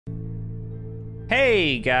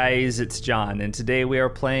Hey guys, it's John, and today we are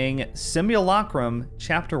playing Simulacrum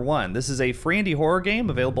Chapter 1. This is a free indie horror game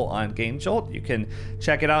available on GameJolt. You can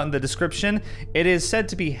check it out in the description. It is said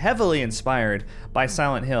to be heavily inspired by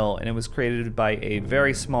Silent Hill, and it was created by a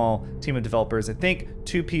very small team of developers. I think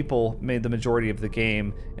 2 people made the majority of the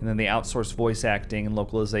game, and then they outsourced voice acting and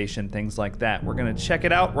localization, things like that. We're gonna check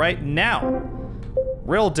it out right now.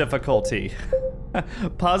 Real difficulty.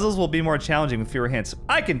 Puzzles will be more challenging with fewer hints.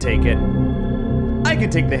 I can take it. I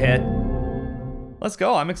can take the hit. Let's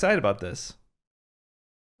go. I'm excited about this.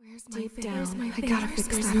 Deep down, I gotta fix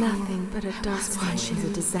that nothing but a dust bunch is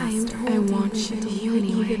a disaster. I want you. Do you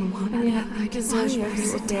even want me? I deserve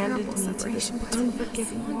you abandoned me to this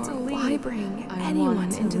unforgiving world. Why bring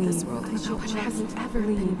anyone into this world who hasn't ever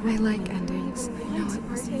been? I like endings. I know it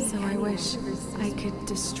hurts. So I wish I could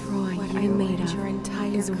destroy what I made of. Your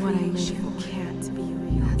entire is what I made of. Can't be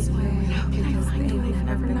real. That's why how can I find you? I've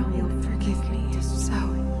never known. Forgive me. So,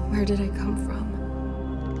 where did I come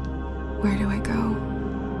from? Where do I go?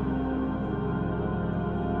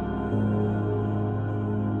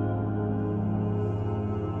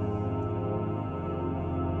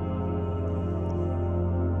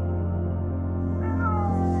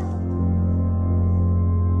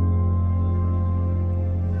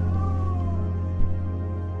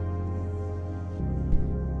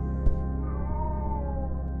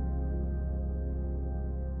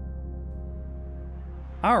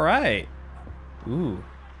 All right. Ooh.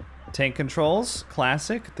 Tank controls,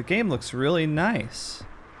 classic. The game looks really nice.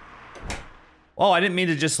 Oh, I didn't mean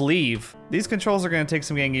to just leave. These controls are gonna take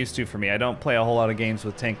some getting used to for me. I don't play a whole lot of games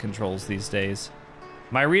with tank controls these days.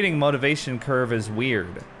 My reading motivation curve is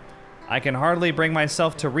weird. I can hardly bring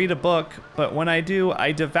myself to read a book, but when I do,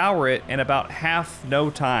 I devour it in about half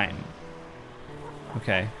no time.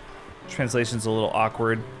 Okay. Translation's a little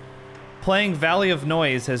awkward. Playing Valley of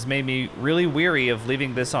Noise has made me really weary of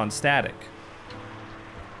leaving this on static.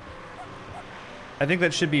 I think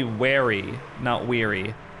that should be wary, not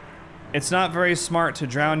weary. It's not very smart to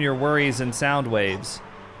drown your worries in sound waves.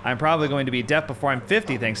 I'm probably going to be deaf before I'm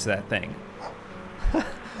 50 thanks to that thing.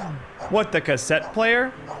 What, the cassette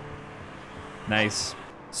player? Nice.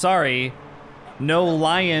 Sorry, no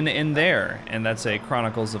lion in there. And that's a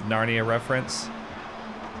Chronicles of Narnia reference.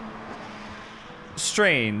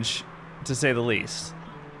 Strange, to say the least.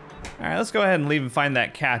 All right, let's go ahead and leave and find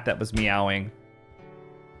that cat that was meowing.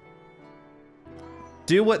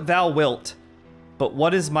 Do what thou wilt, but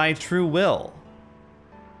what is my true will?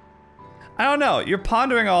 I don't know, you're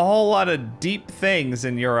pondering a whole lot of deep things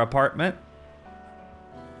in your apartment.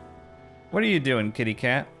 What are you doing, kitty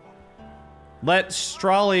cat? Let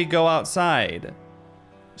Strawley go outside.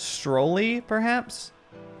 Strolley, perhaps?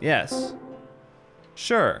 Yes.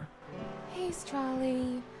 Sure. Hey,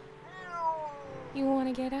 Strawley. You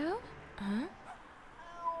wanna get out? Huh?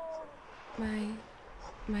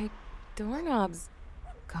 My doorknob's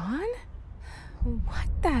gone? What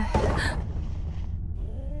the?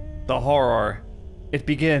 The horror. It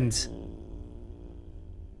begins.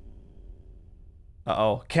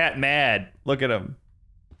 Uh-oh, cat mad. Look at him.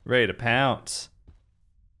 Ready to pounce.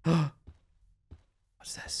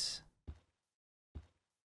 What's this?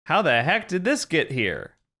 How the heck did this get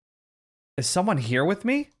here? Is someone here with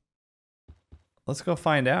me? Let's go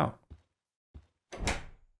find out.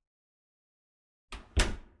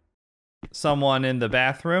 Someone in the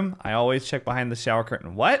bathroom. I always check behind the shower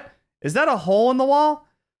curtain. What? Is that a hole in the wall?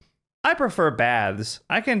 I prefer baths.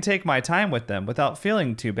 I can take my time with them without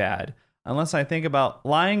feeling too bad, unless I think about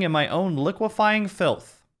lying in my own liquefying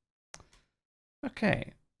filth.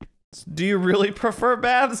 Okay. Do you really prefer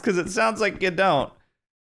baths? Because it sounds like you don't.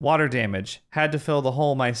 Water damage. Had to fill the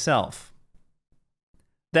hole myself.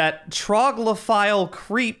 That troglodyte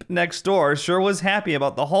creep next door sure was happy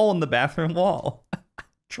about the hole in the bathroom wall.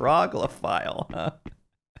 Troglodyte, huh?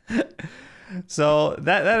 So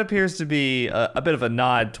that appears to be a bit of a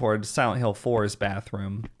nod towards Silent Hill 4's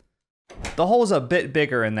bathroom. The hole's a bit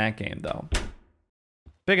bigger in that game, though.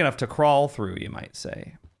 Big enough to crawl through, you might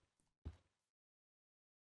say.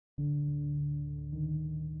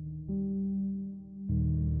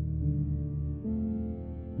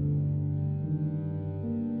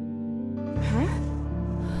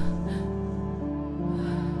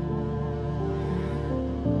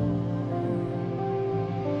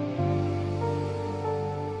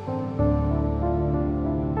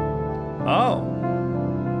 Oh.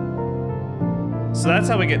 So that's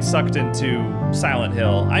how we get sucked into Silent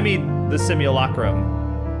Hill. I mean, the Simulacrum.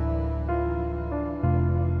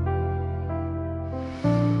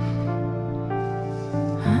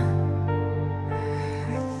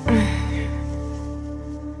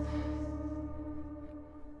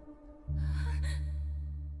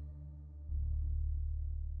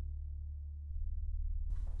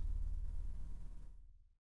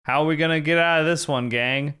 How are we gonna get out of this one,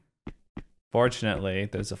 gang? Fortunately,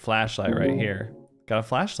 there's a flashlight right here. Got a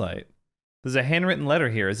flashlight. There's a handwritten letter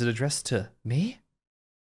here. Is it addressed to me?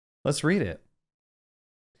 Let's read it.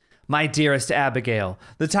 My dearest Abigail,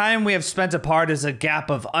 the time we have spent apart is a gap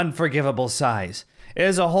of unforgivable size. It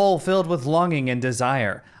is a hole filled with longing and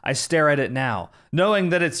desire. I stare at it now, knowing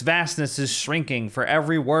that its vastness is shrinking for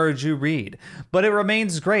every word you read, but it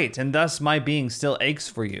remains great, and thus my being still aches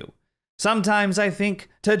for you. Sometimes I think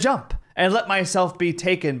to jump and let myself be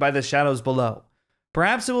taken by the shadows below.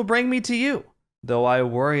 Perhaps it will bring me to you, though I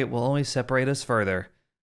worry it will only separate us further.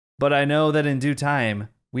 But I know that in due time,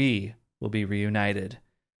 we will be reunited.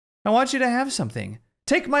 I want you to have something.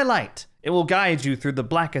 Take my light. It will guide you through the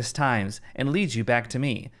blackest times and lead you back to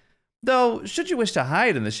me. Though, should you wish to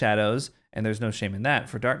hide in the shadows, and there's no shame in that,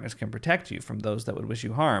 for darkness can protect you from those that would wish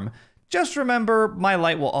you harm, just remember my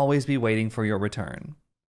light will always be waiting for your return.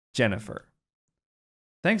 Jennifer.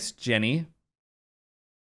 Thanks, Jenny.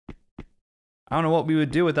 I don't know what we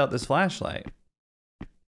would do without this flashlight.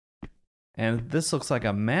 And this looks like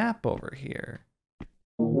a map over here.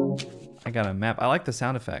 I got a map. I like the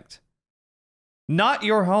sound effect. Not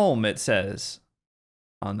your home, it says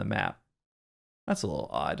on the map. That's a little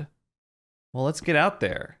odd. Well, let's get out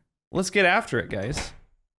there. Let's get after it, guys.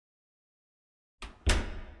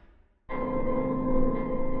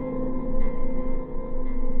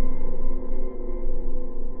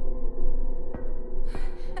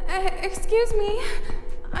 Excuse me.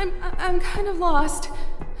 I'm kind of lost.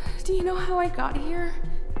 Do you know how I got here?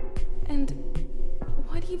 And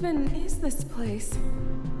what even is this place?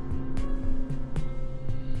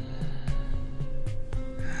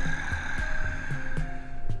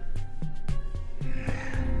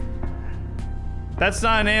 That's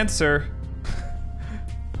not an answer.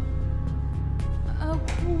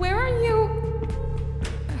 Where are you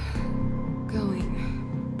going?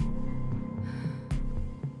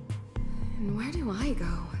 And where do I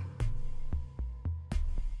go?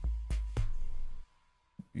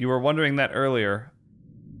 You were wondering that earlier.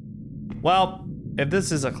 Well, if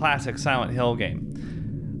this is a classic Silent Hill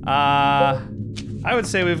game, I would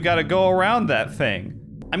say we've got to go around that thing.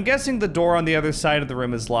 I'm guessing the door on the other side of the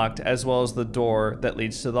room is locked, as well as the door that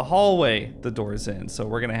leads to the hallway the door's in. So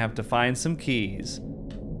we're gonna have to find some keys.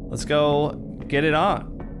 Let's go get it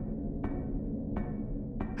on.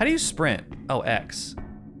 How do you sprint? Oh, X.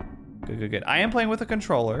 Good, good, good. I am playing with a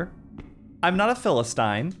controller. I'm not a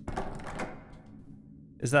Philistine.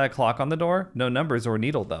 Is that a clock on the door? No numbers or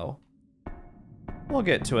needle, though. We'll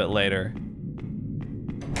get to it later.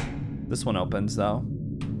 This one opens, though.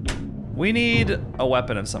 We need a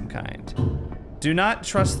weapon of some kind. Do not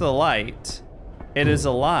trust the light. It is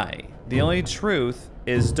a lie. The only truth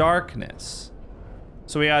is darkness.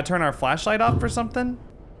 So we gotta turn our flashlight off for something?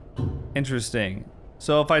 Interesting.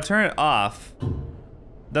 So if I turn it off,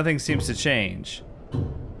 nothing seems to change.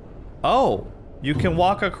 Oh, you can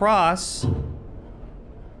walk across.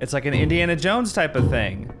 It's like an Indiana Jones type of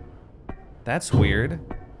thing. That's weird.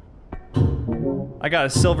 I got a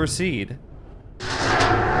silver seed.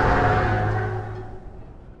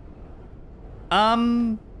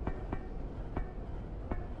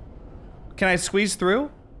 Can I squeeze through?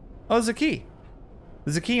 Oh, there's a key.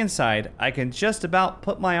 There's a key inside. I can just about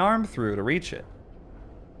put my arm through to reach it.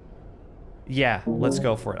 Yeah, let's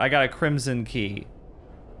go for it. I got a crimson key.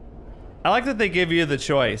 I like that they give you the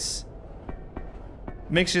choice.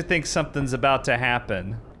 Makes you think something's about to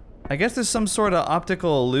happen. I guess there's some sort of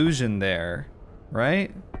optical illusion there,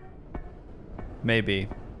 right? Maybe.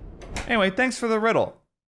 Anyway, thanks for the riddle.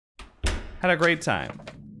 Had a great time.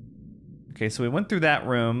 Okay, so we went through that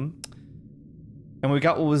room, and we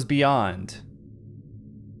got what was beyond.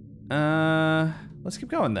 Let's keep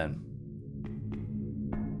going then.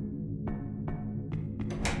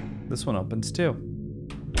 This one opens too.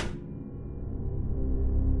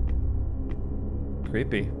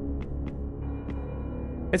 Creepy.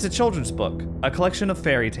 It's a children's book, a collection of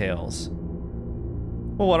fairy tales.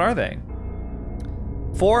 Well, what are they?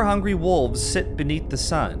 4 hungry wolves sit beneath the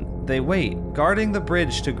sun. They wait, guarding the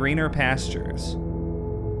bridge to greener pastures.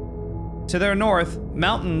 To their north,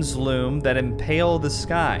 mountains loom that impale the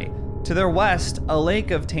sky. To their west, a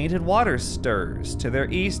lake of tainted water stirs. To their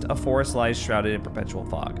east, a forest lies shrouded in perpetual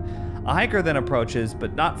fog. A hiker then approaches,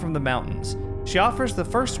 but not from the mountains. She offers the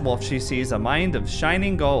first wolf she sees a mind of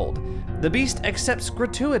shining gold. The beast accepts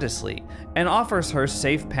gratuitously and offers her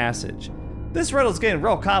safe passage. This riddle's getting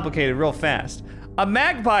real complicated real fast. A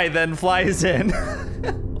magpie then flies in.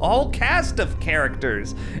 A whole cast of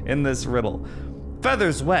characters in this riddle.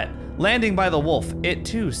 Feathers wet, landing by the wolf, it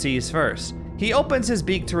too sees first. He opens his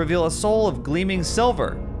beak to reveal a soul of gleaming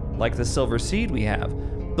silver, like the silver seed we have.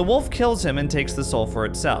 The wolf kills him and takes the soul for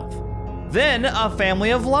itself. Then a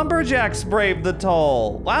family of lumberjacks brave the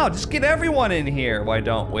toll. Wow, just get everyone in here, why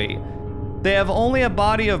don't we? They have only a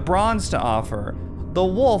body of bronze to offer. The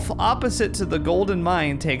wolf opposite to the golden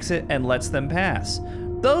mine takes it and lets them pass.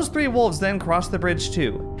 Those 3 wolves then cross the bridge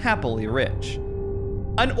too, happily rich.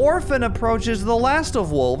 An orphan approaches the last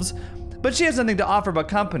of wolves, but she has nothing to offer but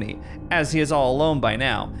company, as he is all alone by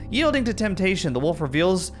now. Yielding to temptation, the wolf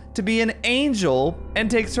reveals to be an angel and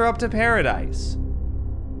takes her up to paradise.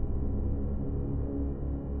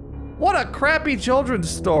 What a crappy children's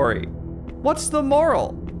story. What's the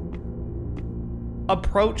moral?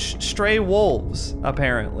 Approach stray wolves,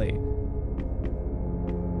 apparently.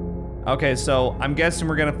 Okay, so I'm guessing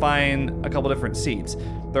we're gonna find a couple different seeds.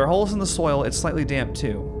 There are holes in the soil, it's slightly damp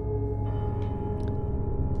too.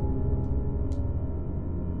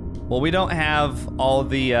 Well, we don't have all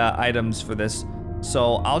the items for this,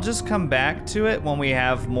 so I'll just come back to it when we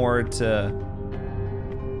have more to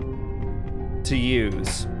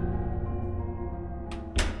use.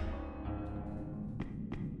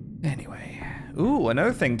 Anyway, ooh,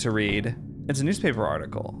 another thing to read. It's a newspaper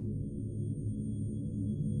article.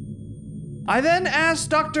 I then asked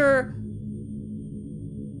Dr.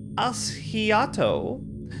 Ashiato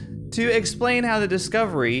to explain how the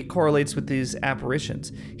discovery correlates with these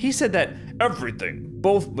apparitions. He said that everything,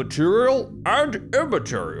 both material and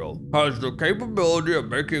immaterial, has the capability of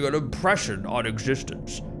making an impression on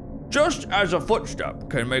existence. Just as a footstep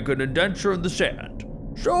can make an indenture in the sand,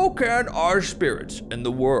 so can our spirits in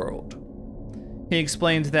the world. He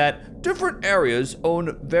explained that different areas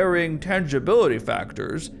own varying tangibility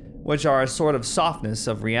factors, which are a sort of softness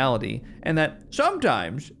of reality, and that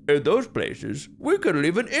sometimes, in those places, we can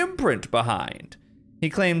leave an imprint behind.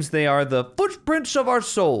 He claims they are the footprints of our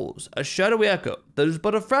souls, a shadowy echo that is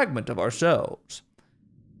but a fragment of ourselves.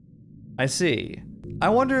 I see. I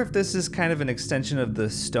wonder if this is kind of an extension of the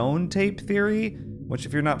stone tape theory, which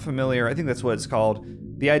if you're not familiar, I think that's what it's called.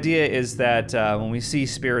 The idea is that when we see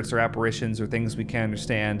spirits or apparitions or things we can't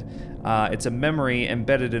understand, it's a memory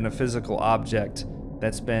embedded in a physical object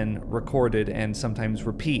that's been recorded and sometimes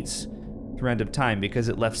repeats through end of time because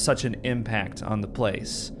it left such an impact on the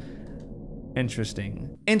place.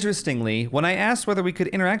 Interesting. Interestingly, when I asked whether we could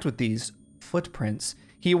interact with these footprints,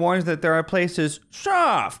 he warns that there are places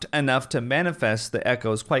soft enough to manifest the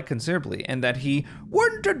echoes quite considerably, and that he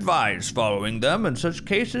wouldn't advise following them in such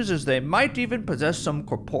cases as they might even possess some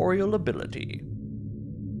corporeal ability.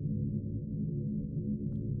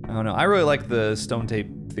 I don't know, I really like the stone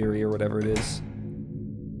tape theory or whatever it is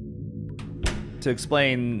to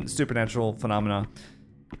explain supernatural phenomena,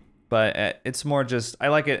 but it's more just, I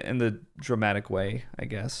like it in the dramatic way, I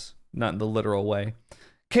guess, not in the literal way.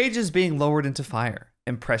 Cages being lowered into fire.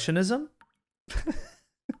 Impressionism?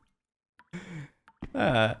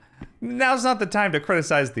 Now's not the time to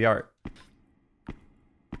criticize the art.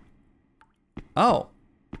 Oh,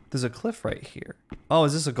 there's a cliff right here. Oh,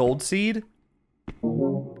 is this a gold seed?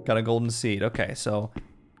 Got a golden seed. Okay, so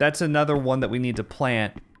that's another one that we need to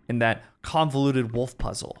plant in that convoluted wolf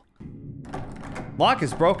puzzle. Lock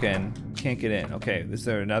is broken. Can't get in. Okay, is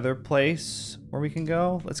there another place where we can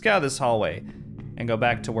go? Let's get out of this hallway and go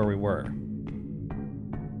back to where we were.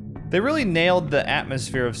 They really nailed the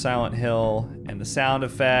atmosphere of Silent Hill and the sound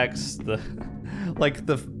effects, the like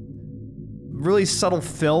the really subtle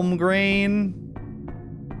film grain.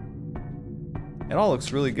 It all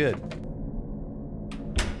looks really good.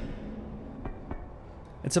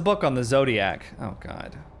 It's a book on the zodiac. Oh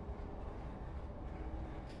God.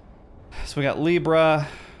 So we got Libra,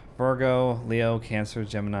 Virgo, Leo, Cancer,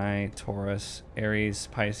 Gemini, Taurus, Aries,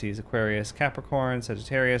 Pisces, Aquarius, Capricorn,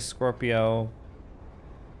 Sagittarius, Scorpio.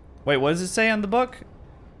 Wait, what does it say on the book?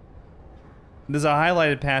 There's a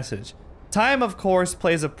highlighted passage. Time, of course,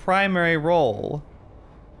 plays a primary role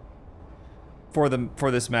for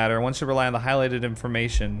this matter. One should rely on the highlighted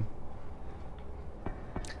information.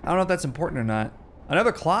 I don't know if that's important or not.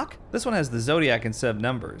 Another clock? This one has the zodiac instead of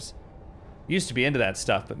numbers. Used to be into that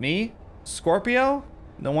stuff, but me? Scorpio?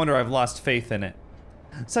 No wonder I've lost faith in it.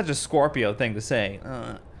 Such a Scorpio thing to say.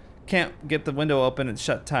 Can't get the window open, it's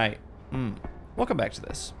shut tight. Welcome back to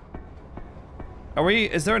this.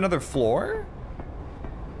 Is there another floor?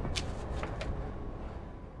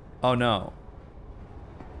 Oh no.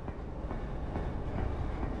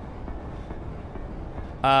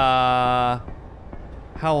 How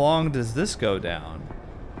long does this go down?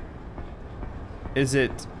 Is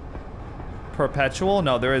it perpetual?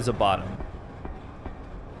 No, there is a bottom.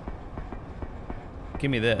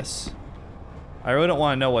 Give me this. I really don't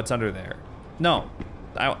want to know what's under there. No,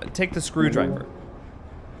 take the screwdriver.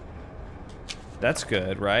 That's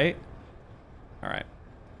good, right? All right.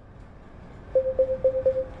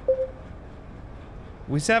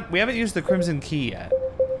 We haven't used the crimson key yet.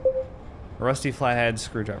 A rusty flathead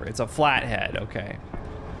screwdriver. It's a flathead, okay.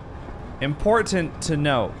 Important to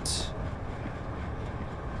note.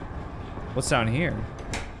 What's down here?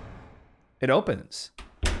 It opens.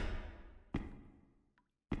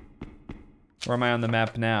 Where am I on the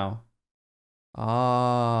map now?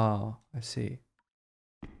 Oh, I see.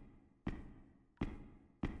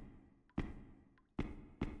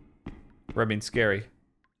 Rubbing scary.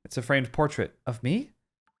 It's a framed portrait of me?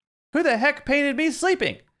 Who the heck painted me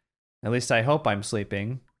sleeping? At least I hope I'm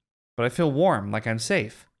sleeping. But I feel warm, like I'm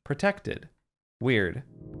safe, protected. Weird.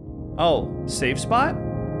 Oh, safe spot?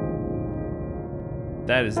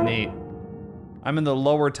 That is neat. I'm in the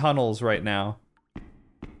lower tunnels right now.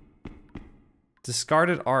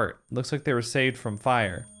 Discarded art. Looks like they were saved from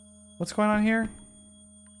fire. What's going on here?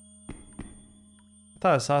 I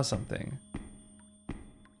thought I saw something.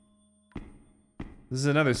 This is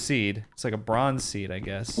another seed. It's like a bronze seed, I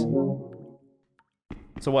guess.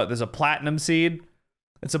 So what, there's a platinum seed?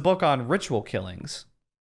 It's a book on ritual killings.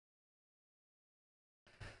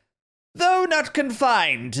 Though not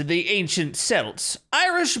confined to the ancient Celts,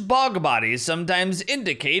 Irish bog bodies sometimes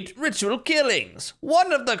indicate ritual killings.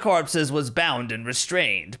 One of the corpses was bound and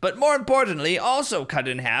restrained, but more importantly, also cut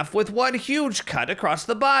in half with one huge cut across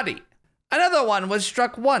the body. Another one was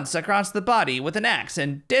struck once across the body with an axe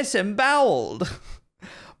and disemboweled.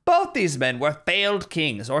 Both these men were failed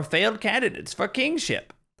kings or failed candidates for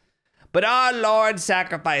kingship. But our Lord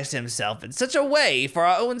sacrificed himself in such a way for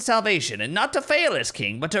our own salvation, and not to fail as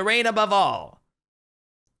king, but to reign above all.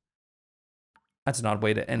 That's an odd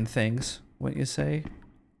way to end things, wouldn't you say?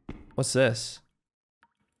 What's this?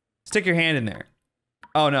 Stick your hand in there.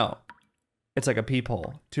 Oh no. It's like a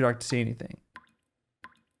peephole. Too dark to see anything.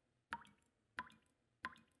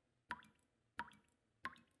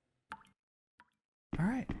 All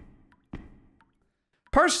right.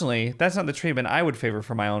 Personally, that's not the treatment I would favor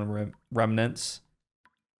for my own remnants.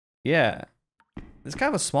 Yeah. It's kind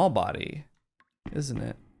of a small body, isn't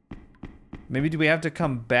it? Maybe do we have to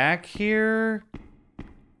come back here?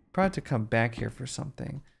 Probably have to come back here for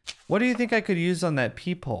something. What do you think I could use on that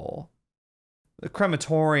peephole? The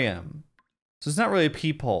crematorium. So it's not really a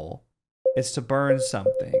peephole. It's to burn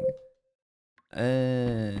something.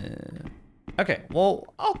 Okay,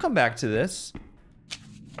 well, I'll come back to this.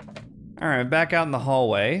 All right, back out in the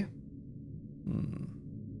hallway.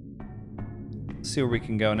 Let's see where we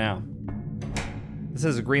can go now. This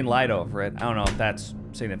has a green light over it. I don't know if that's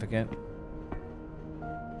significant.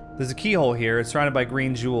 There's a keyhole here. It's surrounded by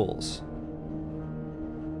green jewels.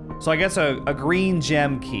 So I guess a green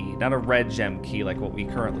gem key, not a red gem key like what we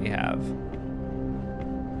currently have.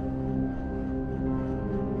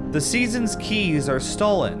 The season's keys are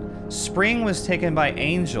stolen. Spring was taken by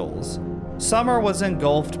angels. Summer was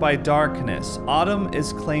engulfed by darkness. Autumn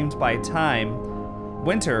is claimed by time.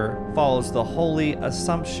 Winter follows the Holy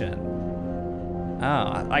Assumption.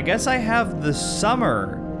 Ah, I guess I have the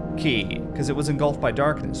summer key, because it was engulfed by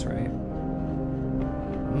darkness, right?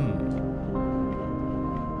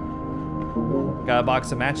 Got a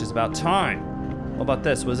box of matches, about time. What about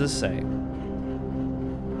this? What does this say?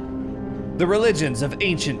 The religions of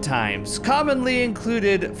ancient times commonly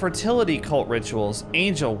included fertility cult rituals,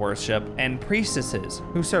 angel worship, and priestesses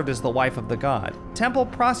who served as the wife of the god. Temple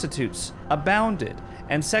prostitutes abounded,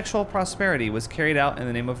 and sexual prosperity was carried out in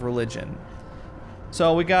the name of religion.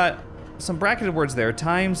 So we got some bracketed words there.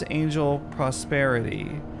 Times, angel,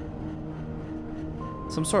 prosperity.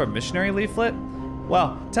 Some sort of missionary leaflet?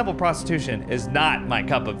 Well, temple prostitution is not my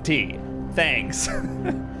cup of tea. Thanks.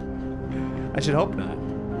 I should hope not.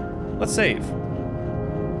 Let's save.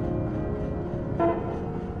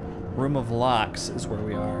 Room of Locks is where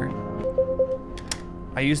we are.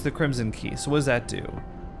 I used the crimson key, so what does that do?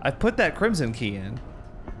 I put that crimson key in.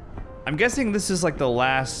 I'm guessing this is like the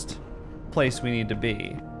last place we need to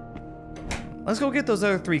be. Let's go get those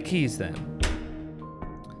other 3 keys then.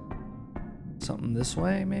 Something this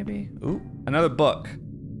way, maybe? Ooh, another book.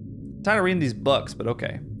 Tired of reading these books, but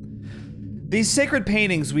okay. These sacred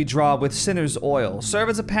paintings we draw with sinner's oil serve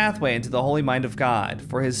as a pathway into the holy mind of God,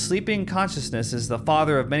 for his sleeping consciousness is the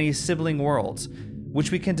father of many sibling worlds,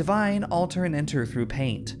 which we can divine, alter, and enter through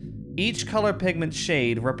paint. Each color pigment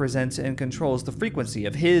shade represents and controls the frequency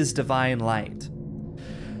of his divine light.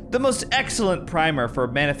 The most excellent primer for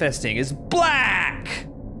manifesting is black!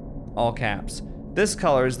 All caps. This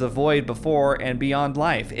color is the void before and beyond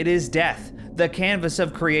life. It is death, the canvas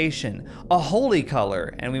of creation, a holy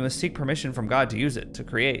color, and we must seek permission from God to use it to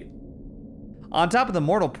create. On top of the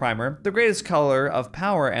mortal primer, the greatest color of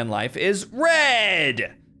power and life is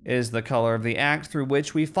red! It is the color of the act through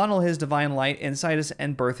which we funnel his divine light inside us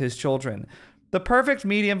and birth his children. The perfect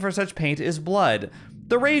medium for such paint is blood,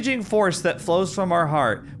 the raging force that flows from our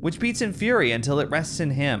heart, which beats in fury until it rests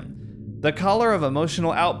in him. The color of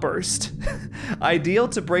emotional outburst, ideal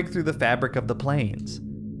to break through the fabric of the plains.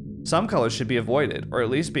 Some colors should be avoided, or at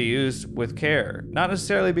least be used with care, not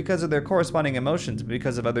necessarily because of their corresponding emotions, but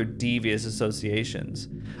because of other devious associations.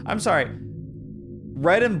 I'm sorry,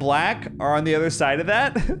 red and black are on the other side of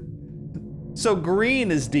that? So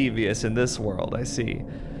green is devious in this world, I see.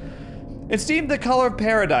 It's deemed the color of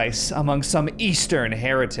paradise among some Eastern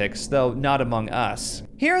heretics, though not among us.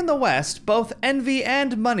 Here in the West, both envy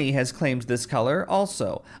and money has claimed this color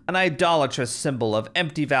also, an idolatrous symbol of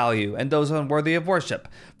empty value and those unworthy of worship.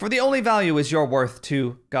 For the only value is your worth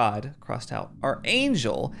to God, crossed out, our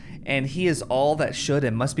angel, and he is all that should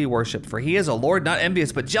and must be worshipped, for he is a Lord not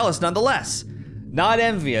envious but jealous nonetheless. Not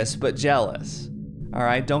envious but jealous. All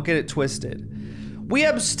right, don't get it twisted. We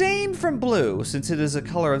abstain from blue, since it is a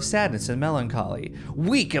color of sadness and melancholy,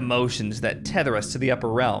 weak emotions that tether us to the upper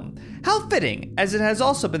realm. How fitting, as it has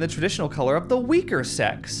also been the traditional color of the weaker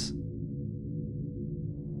sex.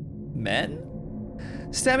 Men?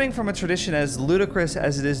 Stemming from a tradition as ludicrous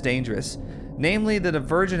as it is dangerous, namely that a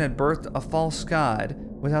virgin had birthed a false god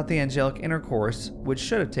without the angelic intercourse which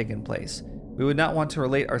should have taken place. We would not want to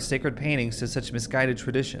relate our sacred paintings to such misguided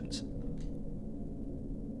traditions.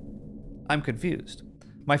 I'm confused.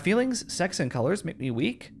 My feelings, sex, and colors make me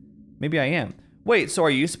weak? Maybe I am. Wait, so are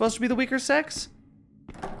you supposed to be the weaker sex?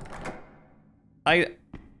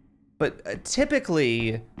 But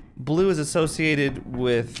typically, blue is associated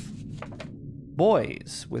with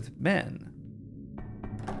boys, with men.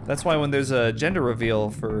 That's why when there's a gender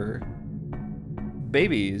reveal for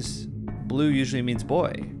babies, blue usually means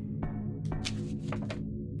boy.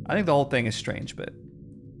 I think the whole thing is strange, but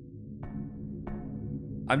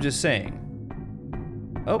I'm just saying.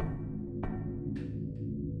 Oh.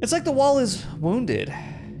 It's like the wall is wounded.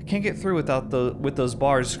 Can't get through without with those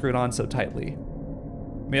bars screwed on so tightly.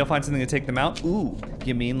 Maybe I'll find something to take them out. Ooh,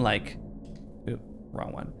 you mean like... Ooh,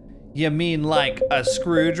 wrong one. You mean like a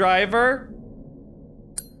screwdriver?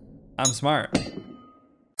 I'm smart.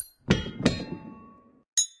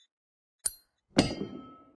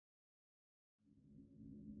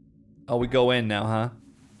 Oh, we go in now, huh?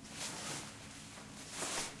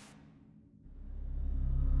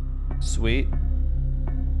 Sweet.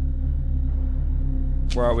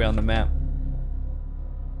 Where are we on the map?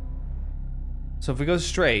 So if we go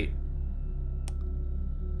straight,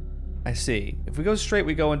 I see. If we go straight,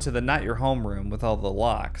 we go into the not your home room with all the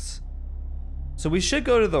locks. So we should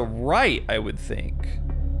go to the right, I would think.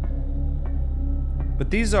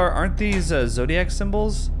 But these aren't these zodiac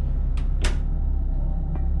symbols?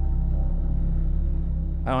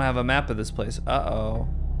 I don't have a map of this place. Uh-oh.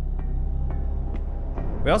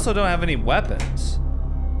 We also don't have any weapons.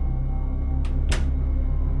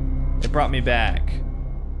 It brought me back.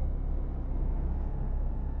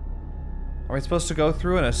 Are we supposed to go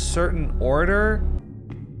through in a certain order?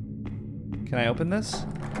 Can I open this?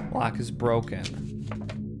 Lock is broken.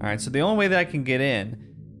 All right, so the only way that I can get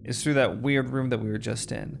in is through that weird room that we were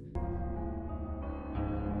just in.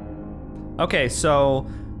 Okay, so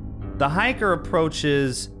the hiker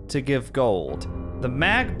approaches to give gold. The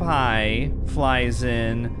magpie flies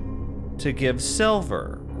in to give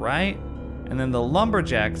silver, right? And then the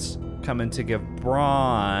lumberjacks come in to give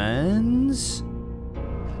bronze.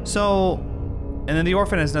 So, and then the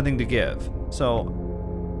orphan has nothing to give. So,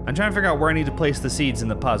 I'm trying to figure out where I need to place the seeds in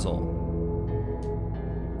the puzzle.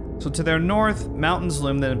 So to their north, mountains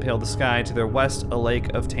loom that impale the sky. To their west, a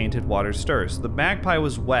lake of tainted water stirs. The magpie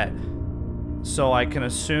was wet, so I can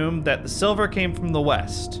assume that the silver came from the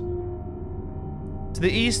west. To the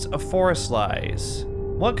east, a forest lies.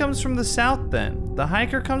 What comes from the south, then? The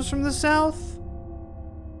hiker comes from the south?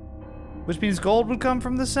 Which means gold would come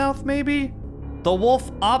from the south, maybe? The wolf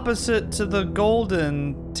opposite to the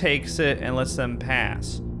golden takes it and lets them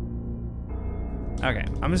pass. Okay,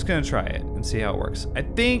 I'm just gonna try it and see how it works. I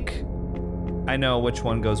think I know which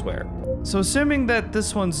one goes where. So assuming that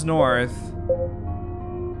this one's north,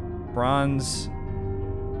 bronze.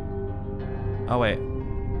 Oh wait.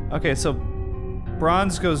 Okay, so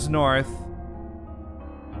bronze goes north.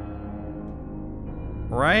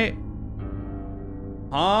 Right?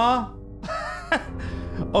 Huh?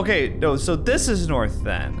 Okay, no, so this is north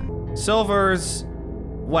then. Silver's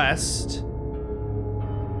west.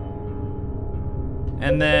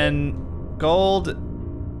 And then gold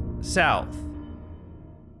south.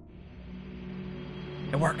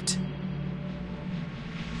 It worked.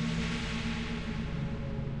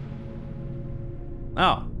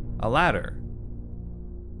 Oh, a ladder.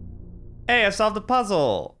 Hey, I solved the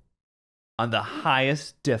puzzle on the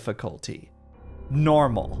highest difficulty.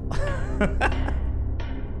 Normal.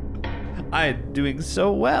 I'm doing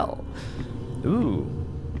so well. Ooh.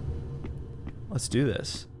 Let's do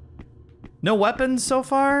this. No weapons so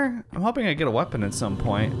far? I'm hoping I get a weapon at some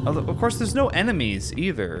point. Although, of course, there's no enemies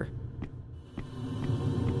either.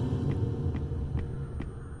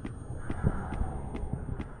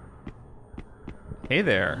 Hey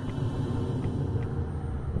there.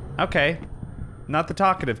 Okay. Not the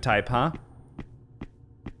talkative type, huh?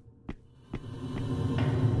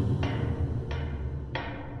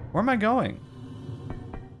 Where am I going?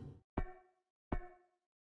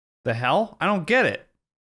 The hell? I don't get it.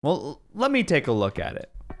 Well, let me take a look at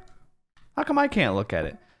it. How come I can't look at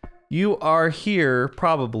it? You are here,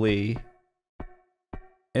 probably.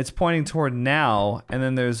 It's pointing toward now, and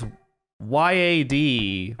then there's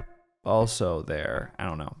YAD also there. I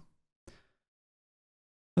don't know.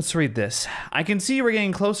 Let's read this. I can see you are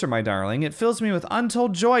getting closer, my darling. It fills me with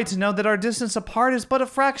untold joy to know that our distance apart is but a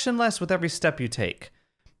fraction less with every step you take.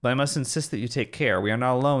 But I must insist that you take care. We are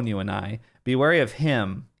not alone, you and I. Be wary of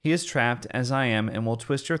him. He is trapped, as I am, and will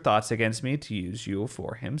twist your thoughts against me to use you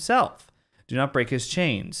for himself. Do not break his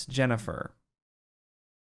chains, Jennifer.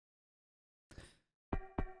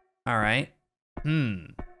 All right.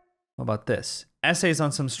 What about this? Essays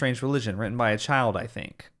on some strange religion, written by a child, I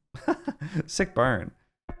think. Sick burn.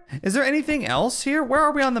 Is there anything else here? Where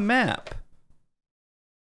are we on the map?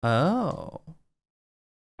 Oh.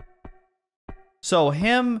 So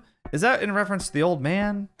him, is that in reference to the old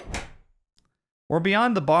man? We're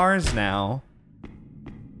beyond the bars now.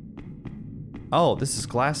 Oh, this is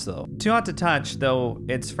glass though. Too hot to touch, though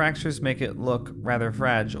its fractures make it look rather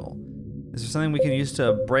fragile. Is there something we can use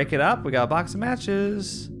to break it up? We got a box of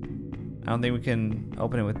matches. I don't think we can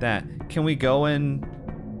open it with that. Can we go in?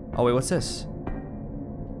 Oh wait, what's this?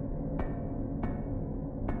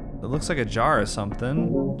 It looks like a jar or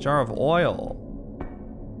something. Jar of oil.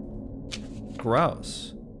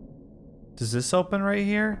 Gross. Does this open right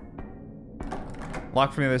here?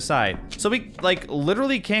 Locked from the other side. So we, like,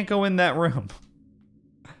 literally can't go in that room.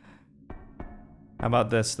 How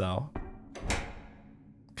about this, though?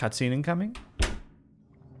 Cutscene incoming?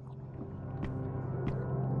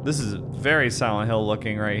 This is very Silent Hill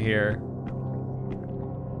looking right here.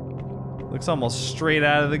 Looks almost straight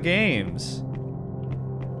out of the games.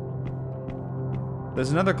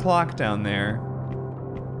 There's another clock down there.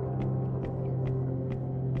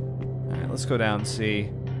 Alright, let's go down and see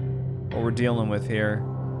what we're dealing with here.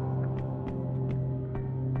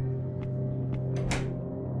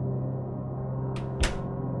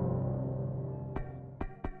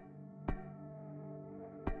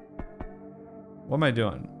 What am I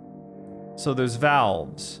doing? So there's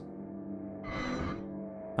valves.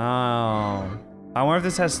 Oh. I wonder if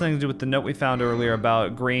this has something to do with the note we found earlier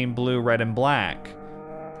about green, blue, red, and black.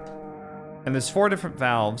 And there's 4 different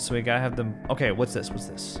valves, so we gotta have them. Okay, what's this? What's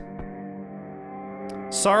this?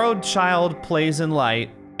 Sorrowed child plays in light,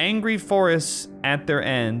 angry forests at their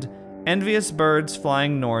end, envious birds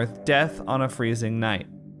flying north, death on a freezing night.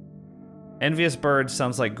 Envious birds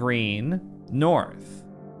sounds like green, north.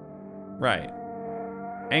 Right.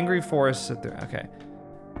 Angry forests at their, okay.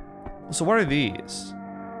 So what are these?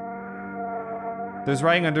 There's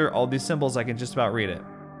writing under all these symbols, I can just about read it.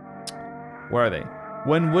 Where are they?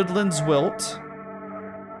 When woodlands wilt,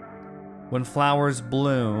 when flowers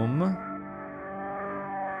bloom,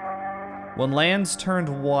 when lands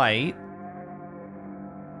turned white,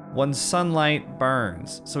 when sunlight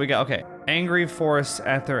burns. So we got, okay, angry forests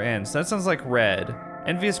at their ends. That sounds like red.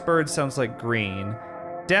 Envious birds sounds like green.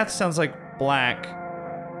 Death sounds like black.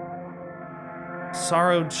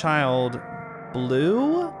 Sorrowed child,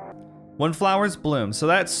 blue? When flowers bloom, so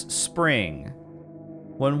that's spring.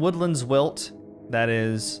 When woodlands wilt, that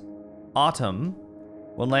is autumn.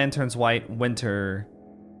 When land turns white, winter.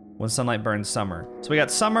 When sunlight burns, summer. So we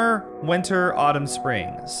got summer, winter, autumn,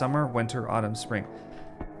 spring. Summer, winter, autumn, spring.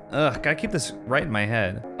 Ugh, gotta keep this right in my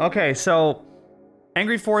head. Okay, so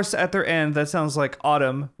angry forests at their end, that sounds like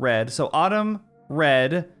autumn, red. So autumn,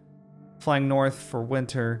 red, flying north for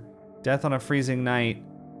winter. Death on a freezing night.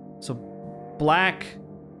 So black,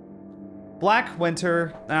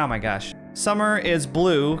 winter. Oh my gosh. Summer is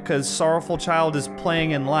blue because sorrowful child is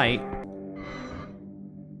playing in light.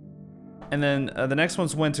 And then the next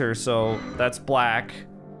one's winter, so that's black.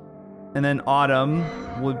 And then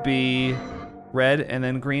autumn would be red, and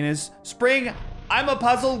then green is spring. I'm a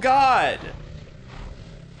puzzle god.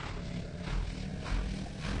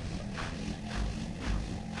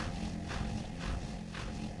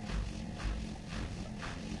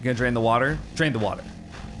 You gonna drain the water? Drain the water.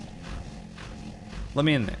 Let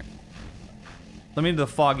me in there. Let me into the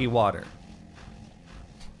foggy water.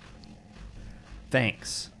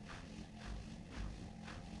 Thanks.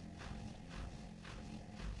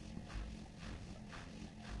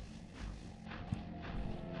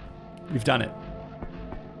 We've done it.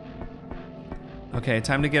 Okay,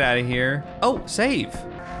 time to get out of here. Oh, save.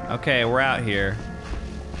 Okay, we're out here.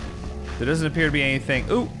 There doesn't appear to be anything.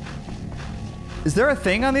 Ooh. Is there a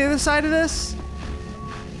thing on the other side of this?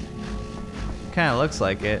 Kind of looks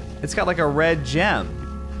like it. It's got like a red gem.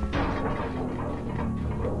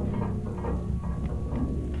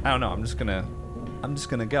 I don't know. I'm just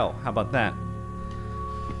gonna go. How about that?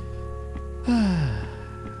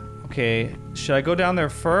 Okay, should I go down there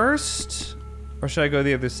first? Or should I go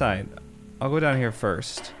the other side? I'll go down here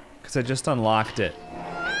first, because I just unlocked it.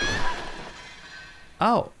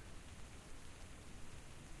 Oh.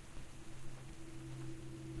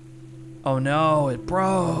 Oh no, it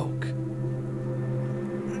broke.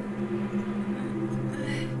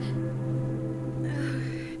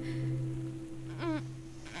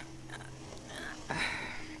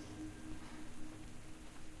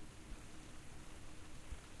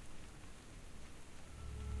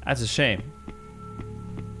 That's a shame.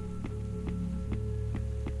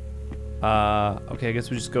 Okay, I guess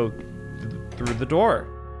we just go through the door.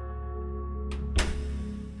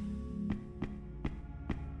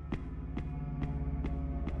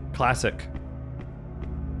 Classic.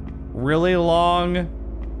 Really long,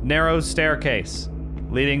 narrow staircase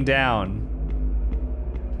leading down.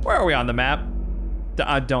 Where are we on the map?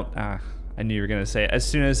 I knew you were gonna say it. As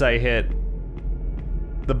soon as I hit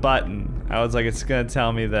the button, I was like, it's gonna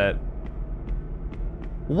tell me that.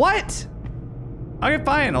 What? Okay,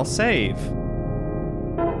 fine, I'll save.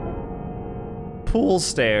 Pool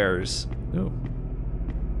stairs. Ooh.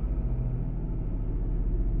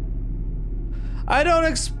 I don't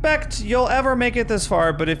expect you'll ever make it this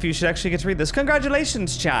far, but if you should actually get to read this,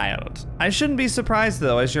 congratulations, child. I shouldn't be surprised,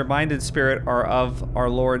 though, as your mind and spirit are of our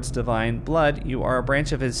Lord's divine blood. You are a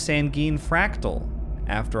branch of his sanguine fractal,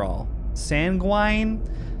 after all. Sanguine?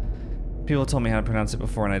 People told me how to pronounce it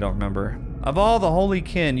before and I don't remember. Of all the holy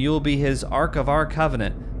kin, you will be his Ark of our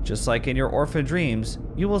covenant. Just like in your orphan dreams,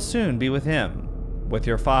 you will soon be with him. With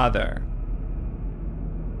your father.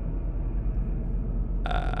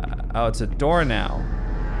 Oh, it's a door now.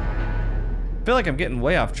 I feel like I'm getting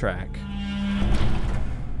way off track.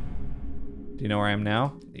 Do you know where I am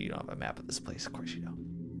now? You don't have a map of this place, of course you don't.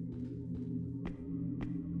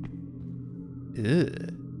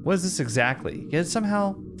 Ugh. What is this exactly? Yet it's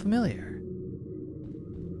somehow familiar.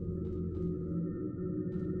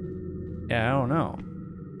 Yeah, I don't know.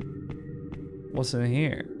 What's in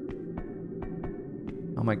here?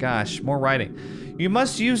 Oh my gosh, more writing. You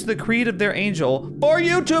must use the creed of their angel for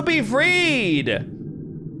you to be freed!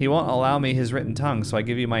 He won't allow me his written tongue, so I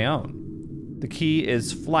give you my own. The key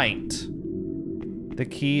is flight. The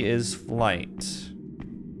key is flight.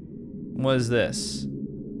 What is this?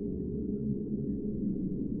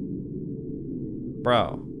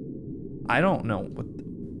 Bro, I don't know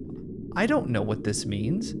what this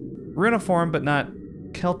means. Runiform, but not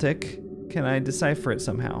Celtic. Can I decipher it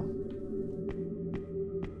somehow?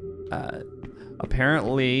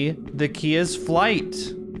 Apparently, the key is flight.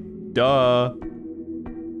 Duh.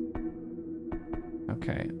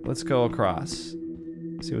 Okay, let's go across.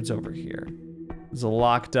 See what's over here. There's a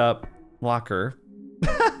locked up locker.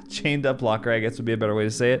 Chained up locker, I guess would be a better way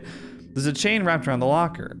to say it. There's a chain wrapped around the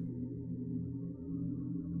locker.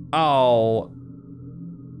 Oh.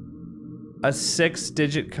 A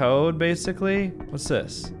 6-digit code, basically? What's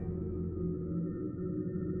this?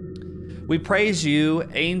 We praise you,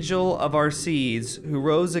 angel of our seeds, who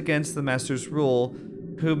rose against the master's rule,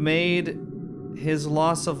 who made his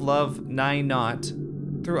loss of love nigh naught.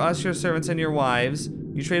 Through us, your servants and your wives,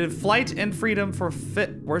 you traded flight and freedom for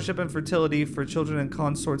fit worship and fertility, for children and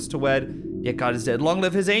consorts to wed, yet God is dead. Long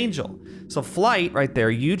live his angel. So flight, right there,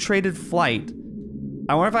 you traded flight.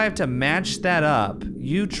 I wonder if I have to match that up.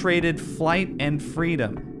 You traded flight and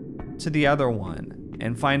freedom to the other one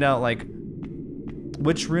and find out, like,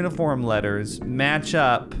 which runiform letters match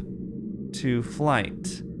up to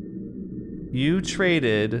flight. You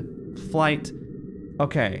traded flight.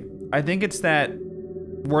 Okay, I think it's that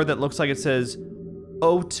word that looks like it says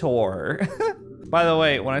Otor. By the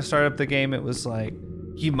way, when I started up the game, it was like,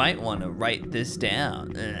 you might want to write this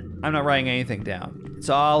down. I'm not writing anything down. It's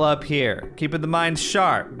all up here. Keeping the mind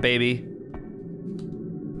sharp, baby.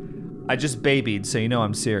 I just babied, so you know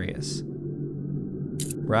I'm serious.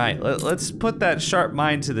 Right, let's put that sharp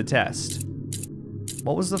mind to the test.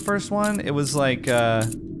 What was the first one? It was like, I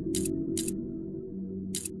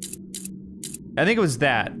think it was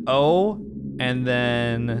that. O, and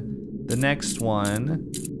then the next one.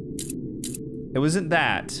 It wasn't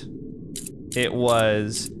that. it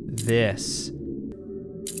was this.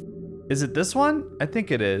 Is it this one? I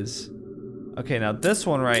think it is. Okay, now this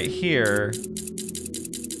one right here.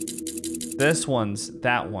 This one's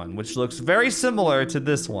that one, which looks very similar to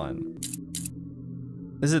this one.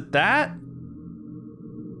 Is it that?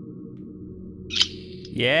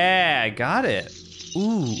 Yeah, I got it.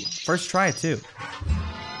 Ooh, first try too.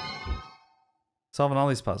 Solving all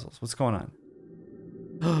these puzzles. What's going on?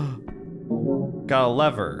 Got a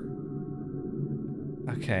lever.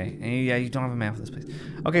 Okay, and yeah, you don't have a map for this place.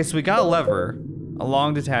 Okay, so we got a lever, a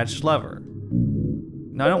long detached lever.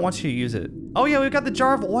 No, I don't want you to use it. Oh yeah, we've got the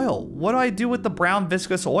jar of oil. What do I do with the brown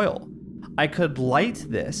viscous oil? I could light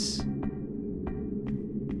this.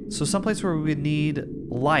 So someplace where we would need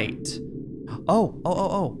light.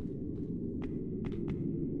 Oh.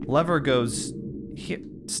 Lever goes here.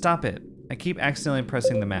 Stop it. I keep accidentally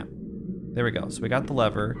pressing the map. There we go. So we got the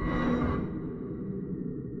lever.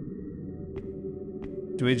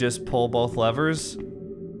 Do we just pull both levers?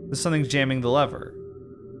 There's something jamming the lever.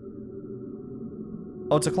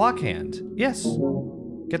 Oh, it's a clock hand. Yes.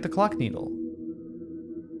 Get the clock needle.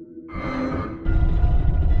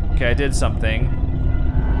 Okay, I did something.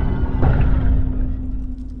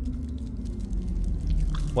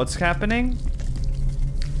 What's happening?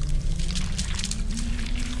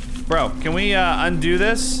 Bro, can we undo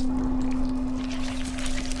this?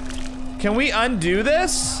 Can we undo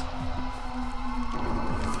this?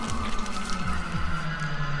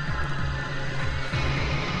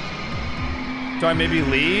 Do I maybe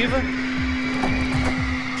leave?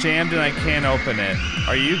 Jammed and I can't open it.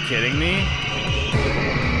 Are you kidding me?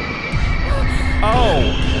 Oh!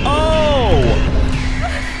 Oh!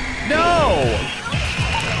 No!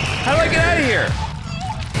 How do I get out of here?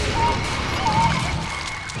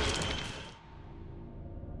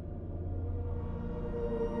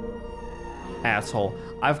 Asshole.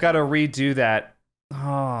 I've got to redo that.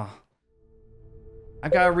 Oh.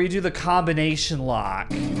 I've got to redo the combination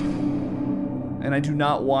lock. And I do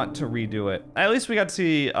not want to redo it. At least we got to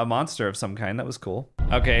see a monster of some kind. That was cool.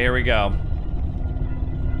 Okay, here we go.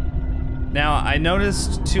 Now, I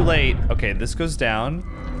noticed too late. Okay, this goes down.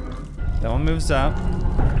 That one moves up.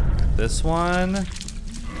 This one.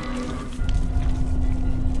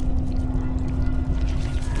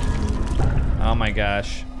 Oh my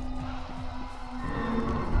gosh.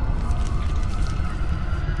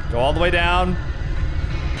 Go all the way down.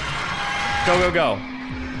 Go, go, go.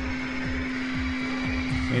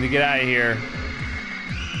 We need to get out of here.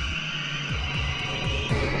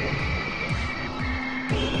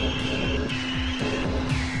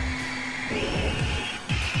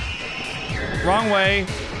 Wrong way.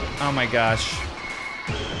 Oh my gosh.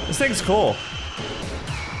 This thing's cool.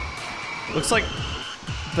 Looks like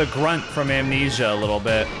the grunt from Amnesia a little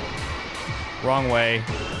bit. Wrong way.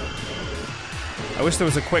 I wish there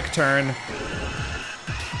was a quick turn.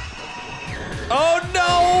 Oh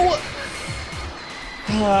no!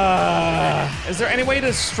 Is there any way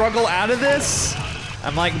to struggle out of this?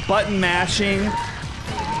 I'm like button mashing.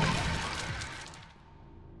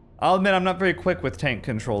 I'll admit I'm not very quick with tank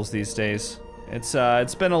controls these days. It's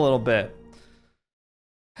been a little bit.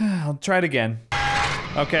 I'll try it again.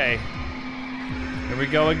 Okay. Here we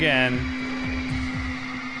go again.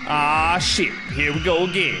 Ah shit, here we go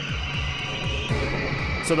again.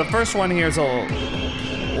 So the first one here is a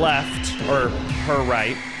left, or her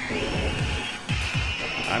right.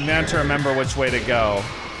 I'm gonna have to remember which way to go.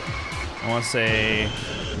 I wanna say,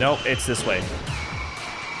 nope, it's this way.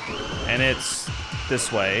 And it's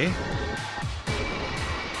this way.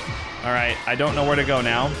 All right, I don't know where to go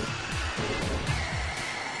now.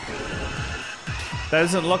 That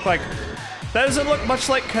doesn't look much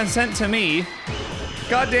like consent to me.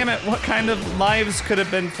 God damn it, what kind of lives could have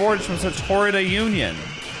been forged from such horrid a union?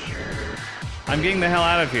 I'm getting the hell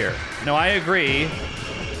out of here. No, I agree.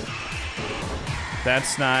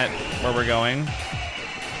 That's not where we're going.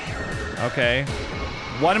 Okay.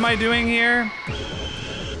 What am I doing here?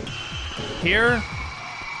 Here?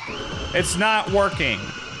 It's not working.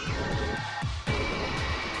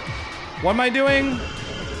 What am I doing?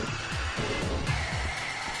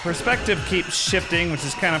 Perspective keeps shifting, which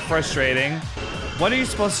is kind of frustrating. What are you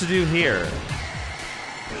supposed to do here?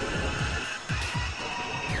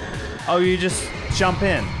 Oh, you just jump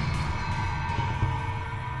in.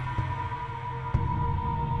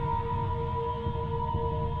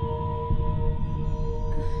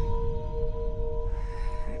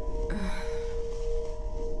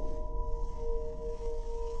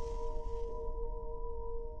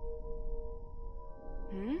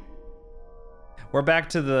 We're back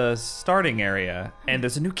to the starting area, and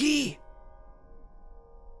there's a new key.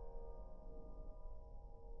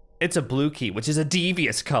 It's a blue key, which is a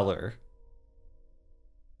devious color.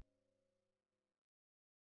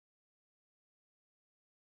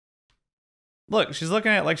 Look, she's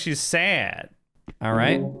looking at it like she's sad. All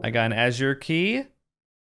right, I got an azure key.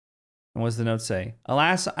 And what does the note say?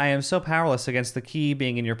 Alas, I am so powerless against the key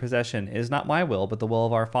being in your possession. It is not my will, but the will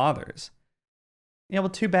of our fathers. Yeah, well,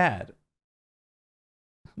 too bad.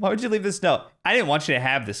 Why would you leave this note? I didn't want you to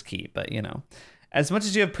have this key, but you know. As much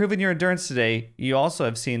as you have proven your endurance today, you also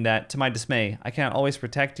have seen that, to my dismay, I cannot always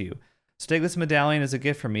protect you. So take this medallion as a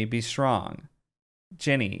gift from me. Be strong.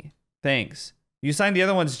 Jenny, thanks. You signed the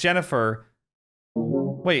other one's Jennifer.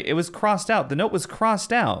 Wait, it was crossed out. The note was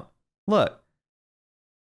crossed out. Look.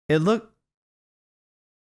 It looks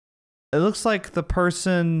like the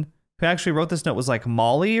person who actually wrote this note was like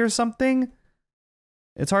Molly or something.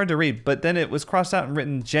 It's hard to read, but then it was crossed out and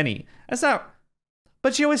written Jenny. That's not,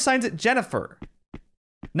 but she always signs it Jennifer,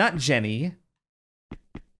 not Jenny.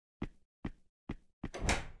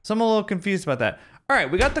 So I'm a little confused about that. All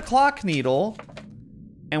right, we got the clock needle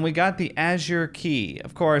and we got the azure key.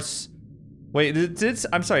 Of course, wait,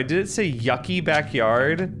 I'm sorry, did it say yucky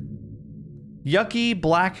backyard? Yucky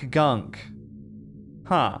black gunk.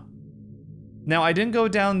 Huh. Now, I didn't go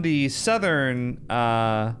down the southern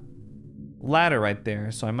ladder right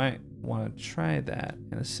there, so I might want to try that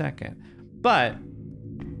in a second. But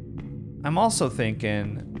I'm also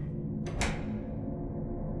thinking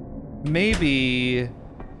maybe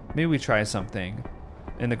we try something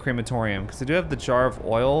in the crematorium, because I do have the jar of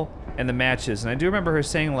oil and the matches, and I do remember her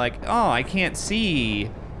saying like, oh, I can't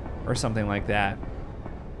see, or something like that.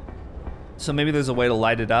 So maybe there's a way to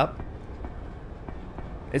light it up.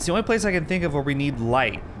 It's the only place I can think of where we need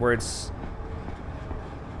light, where it's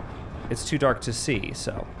too dark to see,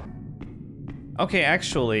 so. Okay,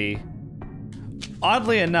 actually,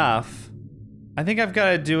 oddly enough, I think I've got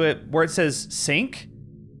to do it where it says sink,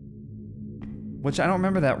 which I don't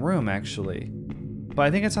remember that room, actually. But I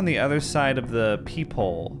think it's on the other side of the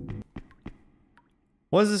peephole.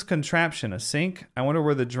 What is this contraption, a sink? I wonder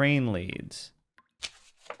where the drain leads.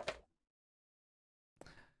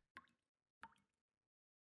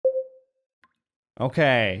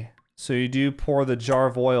 Okay, so you do pour the jar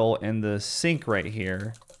of oil in the sink right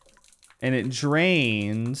here, and it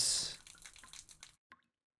drains.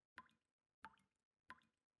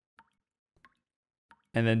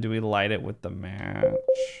 And then do we light it with the match?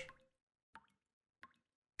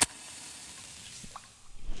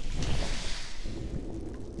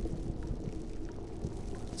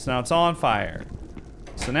 So now it's all on fire.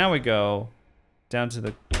 So now we go down to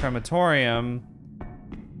the crematorium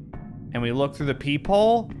and we look through the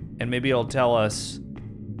peephole, and maybe it'll tell us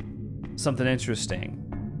something interesting.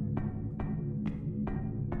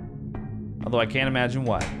 Although I can't imagine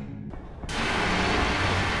what.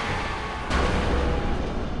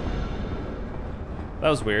 That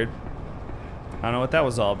was weird. I don't know what that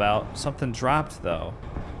was all about. Something dropped, though.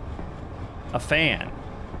 A fan.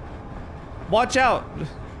 Watch out,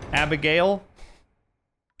 Abigail.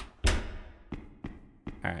 All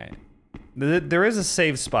right. There is a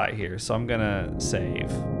save spot here, so I'm gonna save.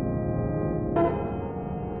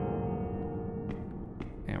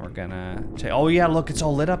 And we're gonna check. Oh yeah, look, it's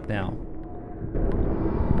all lit up now.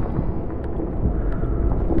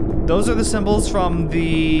 Those are the symbols from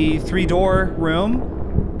the 3-door room.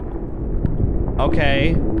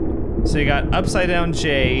 Okay. So you got upside down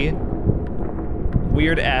J,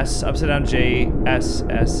 weird S, upside down J, S,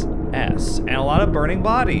 S, S. And a lot of burning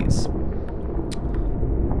bodies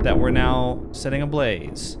that we're now setting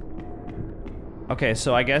ablaze. Okay,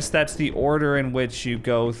 so I guess that's the order in which you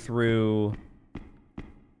go through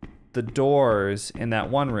the doors in that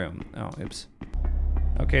one room. Oh, oops.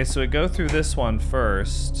 Okay, so we go through this one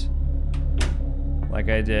first, like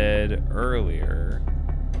I did earlier.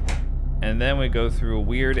 And then we go through a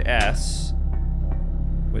weird S,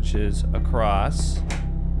 which is across.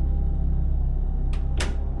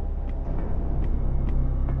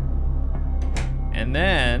 And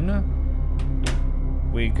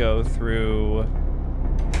then we go through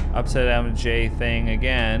upside down J thing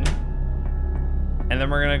again. And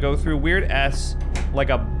then we're gonna go through weird S like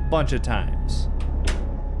a bunch of times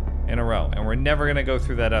in a row. And we're never gonna go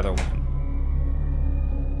through that other one.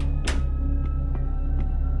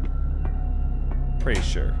 Pretty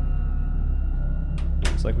sure.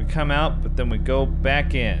 It's like we come out, but then we go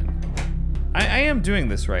back in. I am doing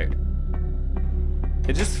this right.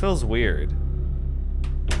 It just feels weird.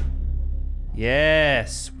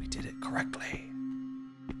 Yes, we did it correctly.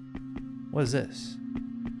 What is this?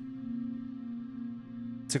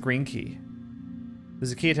 It's a green key.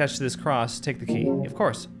 There's a key attached to this cross. Take the key. Of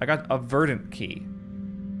course, I got a verdant key.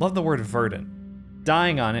 Love the word verdant.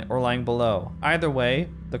 dying on it, or lying below. Either way,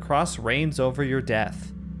 the cross reigns over your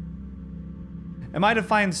death. Am I to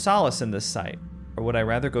find solace in this sight, or would I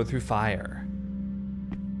rather go through fire?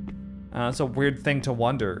 That's a weird thing to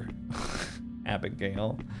wonder,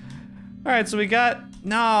 Abigail. All right, so we got,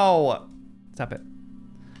 no, stop it.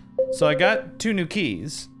 So I got 2 new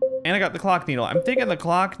keys, and I got the clock needle. I'm thinking the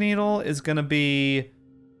clock needle is gonna be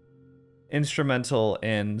instrumental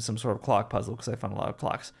in some sort of clock puzzle, because I found a lot of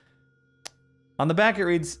clocks. On the back it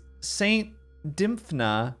reads, Saint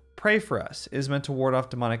Dymphna, pray for us. It is meant to ward off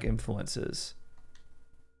demonic influences.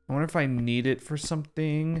 I wonder if I need it for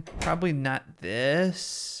something. Probably not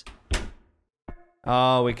this.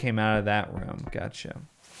 Oh, we came out of that room. Gotcha.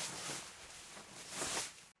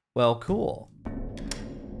 Well, cool.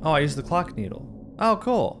 Oh, I used the clock needle. Oh,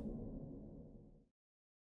 cool.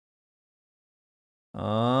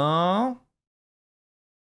 Oh.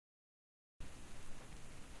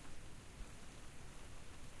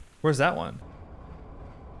 Where's that one?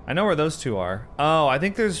 I know where those 2 are. Oh, I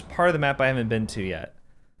think there's part of the map I haven't been to yet.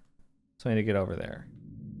 So I need to get over there.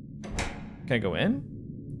 Can I go in?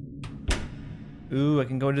 Ooh, I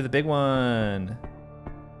can go into the big one.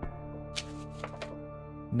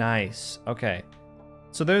 Nice. Okay.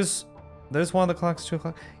 So there's 1 of the clocks, 2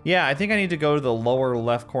 o'clock. Yeah, I think I need to go to the lower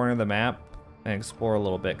left corner of the map and explore a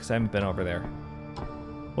little bit, because I haven't been over there.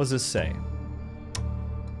 What does this say?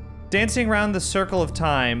 Dancing around the circle of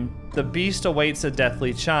time, the beast awaits a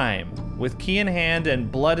deathly chime. With key in hand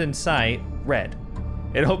and blood in sight, red.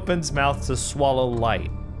 It opens mouth to swallow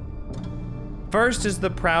light. First is the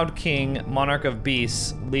proud king, monarch of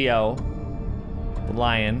beasts, Leo, the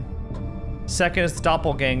lion. Second is the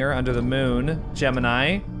doppelganger under the moon,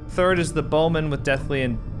 Gemini. Third is the bowman with deathly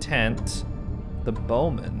intent, the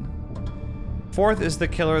bowman. Fourth is the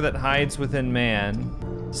killer that hides within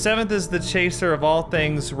man. Seventh is the chaser of all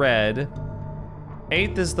things red.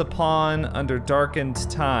 Eighth is the pawn under darkened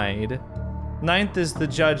tide. Ninth is the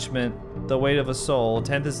judgment, the weight of a soul.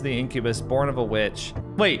 10th is the incubus, born of a witch.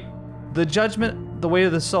 Wait, the judgment, the weight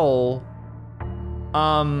of the soul.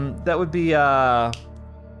 That would be,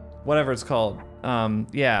 whatever it's called.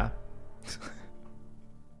 Yeah.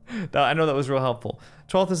 I know that was real helpful.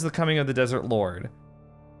 12th is the coming of the desert lord.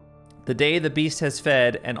 The day the beast has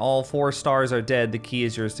fed and all 4 stars are dead, the key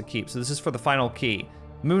is yours to keep. So this is for the final key.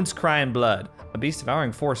 Moon's crying blood. A beast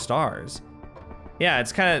devouring 4 stars. Yeah,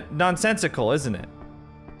 it's kind of nonsensical, isn't it?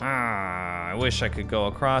 Ah, I wish I could go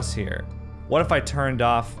across here. What if I turned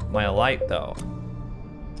off my light, though?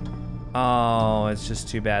 Oh, it's just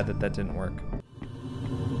too bad that that didn't work.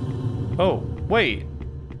 Oh, wait.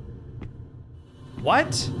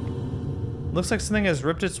 What? Looks like something has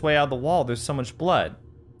ripped its way out of the wall. There's so much blood.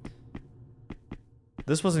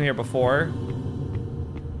 This wasn't here before.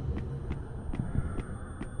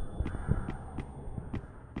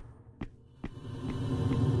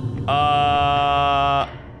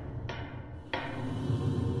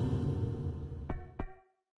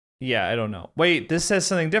 Yeah, I don't know. Wait, this says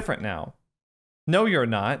something different now. No, you're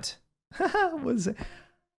not. What is it?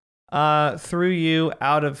 Through you,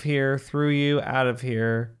 out of here, through you, out of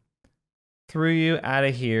here, through you, out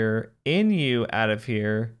of here, in you, out of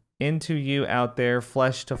here, into you, out there,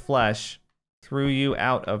 flesh to flesh, through you,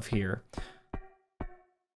 out of here.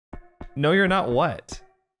 No, you're not what?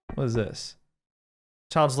 What is this?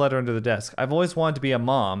 Child's letter under the desk. I've always wanted to be a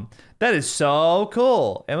mom. That is so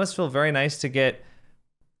cool. It must feel very nice to get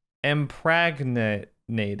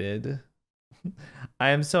impregnated. I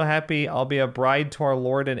am so happy I'll be a bride to our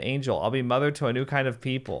Lord and angel. I'll be mother to a new kind of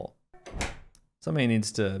people. Somebody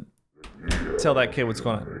needs to tell that kid what's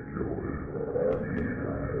going on.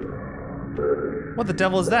 What the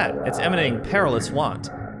devil is that? It's emanating perilous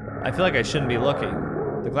want. I feel like I shouldn't be looking.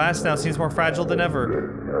 The glass now seems more fragile than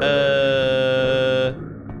ever.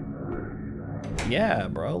 Yeah,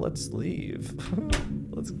 bro, let's leave.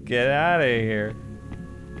 Let's get out of here.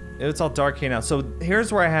 It's all dark here now. So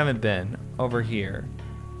here's where I haven't been, over here.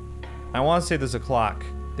 I want to say there's a clock.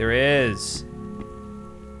 There is.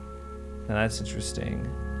 Now that's interesting.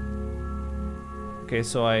 Okay,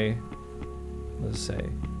 so let's say,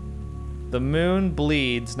 the moon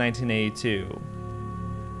bleeds 1982.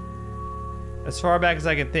 As far back as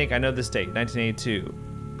I can think, I know this date, 1982.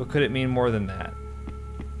 But could it mean more than that?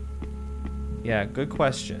 Yeah, good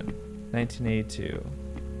question. 1982.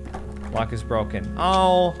 Lock is broken.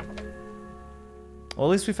 Oh! Well,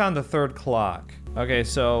 at least we found the 3rd clock. Okay,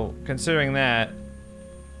 so considering that,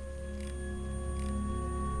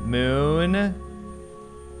 moon,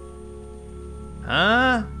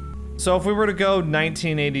 huh? So if we were to go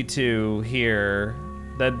 1982 here,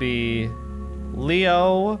 that'd be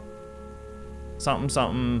Leo, something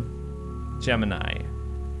something, Gemini.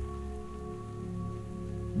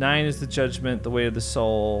 9 is the judgment, the weight of the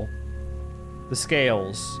soul, the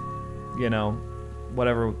scales, you know,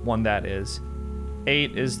 whatever one that is.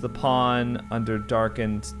 8 is the pawn under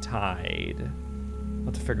darkened tide. I'll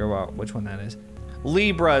have to figure out which one that is.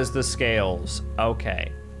 Libra is the scales.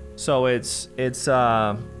 Okay. So it's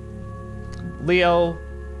Leo,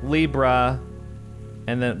 Libra,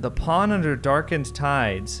 and then the pawn under darkened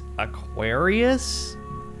tides. Aquarius?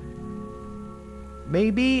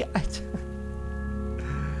 Maybe?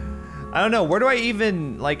 I don't know. Where do I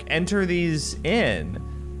even, like, enter these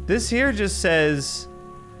in? This here just says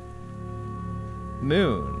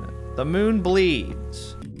moon. The moon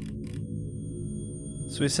bleeds.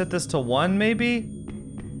 So we set this to 1, maybe?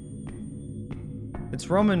 It's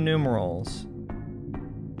Roman numerals.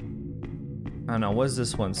 I don't know. What does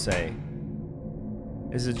this one say?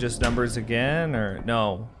 Is it just numbers again, or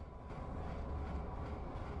no?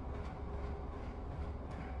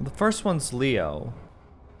 The first one's Leo.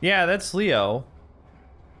 Yeah, that's Leo.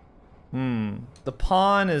 The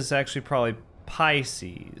pawn is actually probably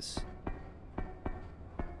Pisces.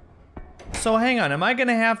 So hang on, am I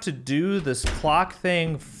gonna have to do this clock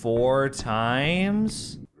thing 4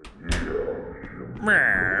 times?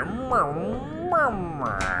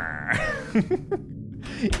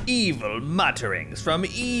 Evil mutterings from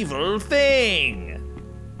evil thing.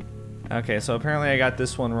 Okay, so apparently I got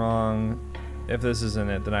this one wrong. If this isn't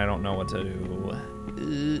it, then I don't know what to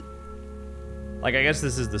do. Like, I guess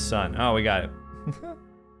this is the sun. Oh, we got it.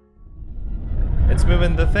 It's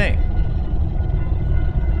moving the thing.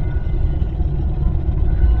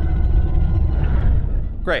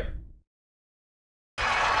 Great.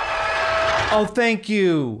 Oh, thank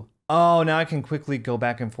you. Oh, now I can quickly go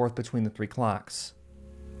back and forth between the 3 clocks.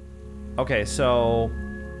 Okay, so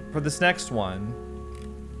for this next one,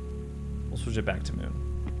 we'll switch it back to moon.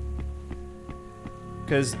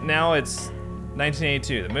 Because now it's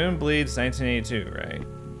 1982. The moon bleeds 1982, right?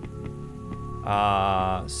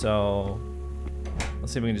 So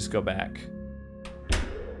let's see if we can just go back.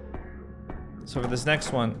 So for this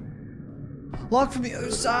next one, lock from the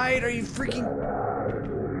other side. Are you freaking?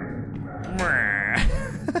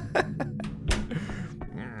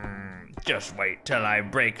 Just wait till I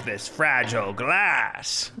break this fragile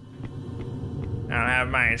glass. I'll have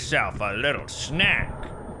myself a little snack.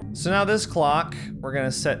 So now this clock, we're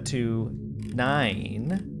gonna set to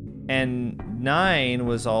 9. And 9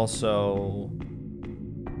 was also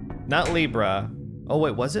not Libra. Oh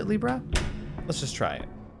wait, was it Libra? Let's just try it.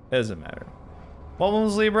 It doesn't matter. What one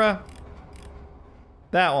was Libra?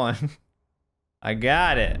 That one. I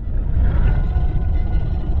got it.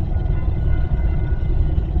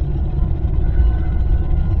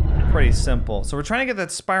 Pretty simple. So we're trying to get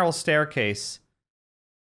that spiral staircase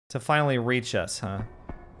to finally reach us, huh?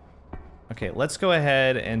 Okay, let's go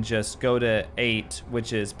ahead and just go to 8,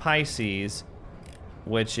 which is Pisces,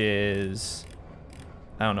 which is...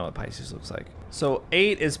 I don't know what Pisces looks like. So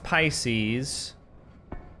 8 is Pisces.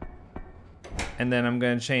 And then I'm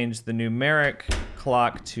going to change the numeric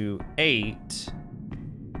clock to 8.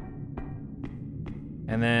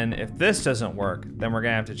 And then if this doesn't work, then we're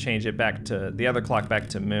going to have to change it back to the other clock back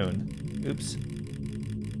to moon. Oops.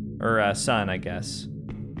 Or sun, I guess.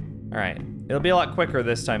 All right. It'll be a lot quicker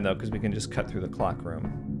this time, though, because we can just cut through the clock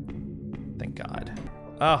room. Thank God.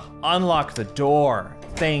 Oh, unlock the door.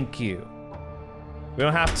 Thank you. We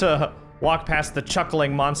don't have to walk past the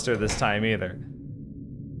chuckling monster this time, either.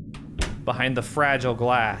 Behind the fragile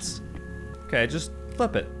glass. Okay, just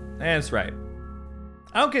flip it. And it's right.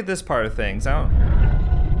 I don't get this part of things. I don't...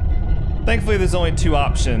 Thankfully, there's only 2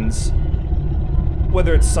 options.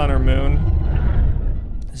 Whether it's sun or moon.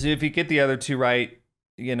 So if you get the other 2 right,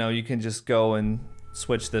 you know, you can just go and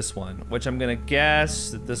switch this one, which I'm gonna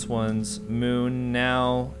guess that this one's moon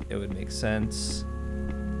now. It would make sense.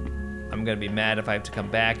 I'm gonna be mad if I have to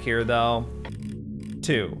come back here, though.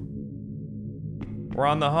 2. We're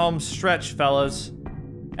on the home stretch, fellas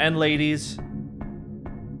and ladies.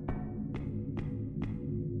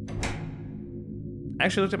 I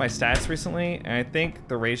actually looked at my stats recently, and I think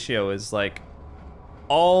the ratio is like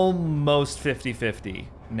almost 50-50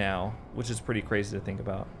 now, which is pretty crazy to think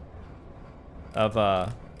about. Of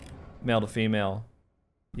male to female,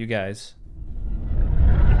 you guys.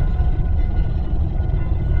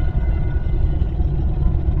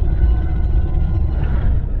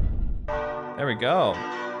 There we go.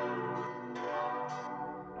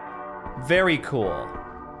 Very cool.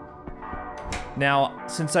 Now,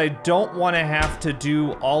 since I don't want to have to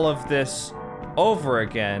do all of this over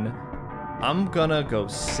again, I'm gonna go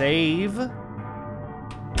save,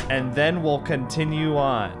 and then we'll continue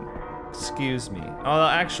on. Excuse me. Oh,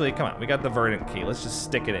 actually, come on. We got the verdant key. Let's just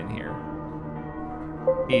stick it in here.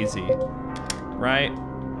 Easy. Right?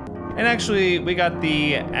 And actually, we got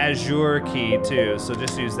the azure key too, so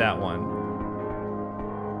just use that one.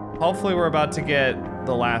 Hopefully we're about to get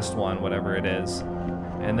the last one, whatever it is.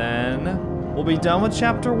 And then we'll be done with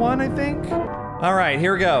chapter 1, I think. All right,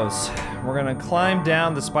 here goes. We're gonna climb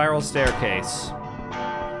down the spiral staircase.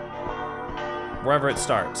 Wherever it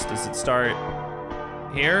starts. Does it start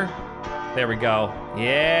here? There we go.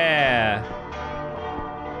 Yeah.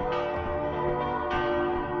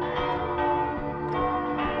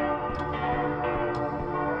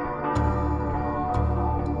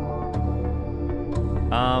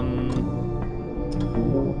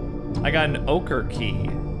 I got an ochre key.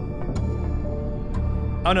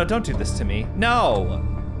 Oh no, don't do this to me. No!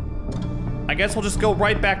 I guess we'll just go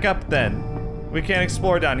right back up then. We can't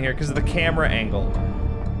explore down here because of the camera angle.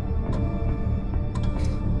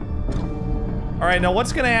 All right, now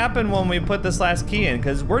what's gonna happen when we put this last key in?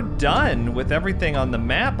 Because we're done with everything on the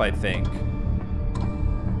map, I think.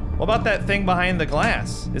 What about that thing behind the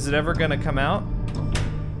glass? Is it ever gonna come out?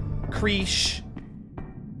 Creesh.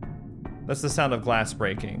 That's the sound of glass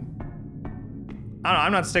breaking. I don't know,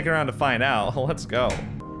 I'm not sticking around to find out. Let's go.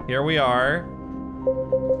 Here we are.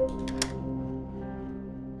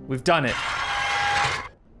 We've done it.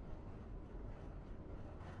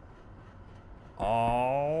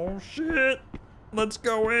 Oh, shit. Let's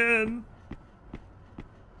go in.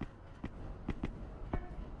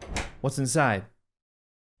 What's inside?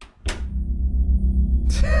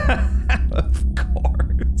 Of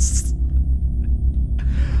course.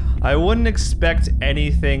 I wouldn't expect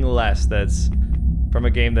anything less that's from a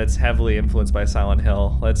game that's heavily influenced by Silent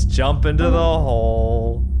Hill. Let's jump into the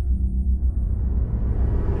hole.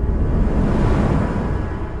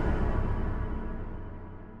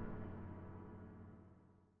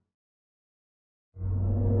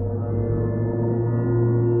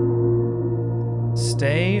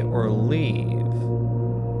 Stay or leave?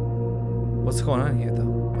 What's going on here, though?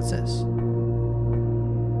 What's this?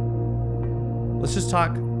 Let's just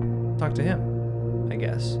talk to him, I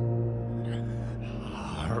guess.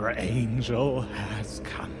 Our angel has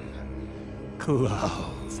come,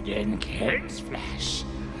 clothed in king's flesh,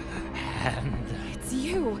 and It's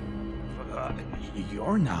you.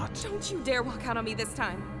 You're not. Don't you dare walk out on me this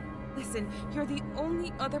time. Listen, you're the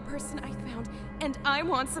only other person I found, and I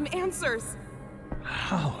want some answers.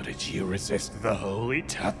 How did you resist the holy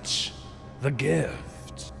touch? The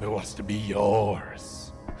gift that was to be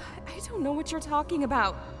yours. I don't know what you're talking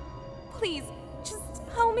about. Please, just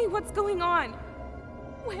tell me what's going on.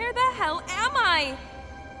 Where the hell am I?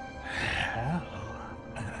 Hell?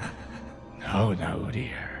 No,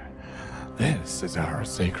 dear. This is our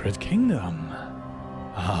sacred kingdom.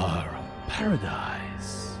 Our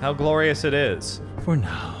paradise. How glorious it is. For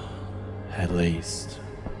now, at least.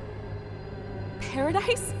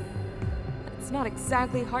 Paradise? It's not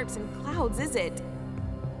exactly harps and clouds, is it?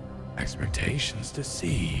 Expectations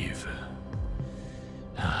deceive.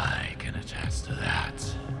 I can attest to that.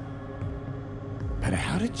 But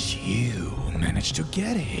how did you manage to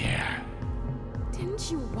get here?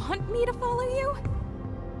 Didn't you want me to follow you?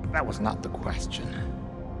 That was not the question.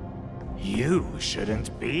 You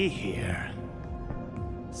shouldn't be here.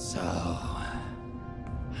 So,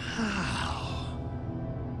 how?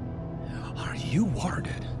 Are you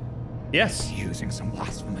warded? Yes. Using some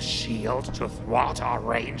blasphemous shield to thwart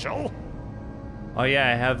our angel? Oh yeah,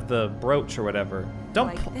 I have the brooch or whatever.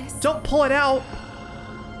 Like this? Don't pull it out.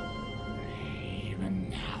 Even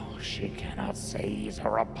now, she cannot seize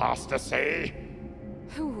her apostasy.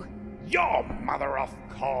 Who? Your mother, of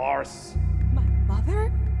course. My mother?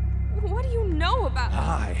 What do you know about?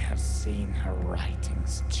 I have seen her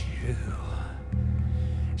writings too.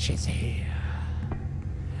 She's here,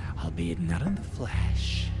 albeit not in the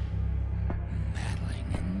flesh. Meddling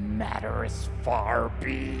in matters far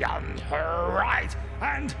beyond her right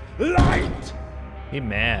and light. He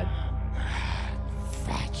mad.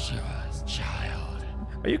 Fatuous child.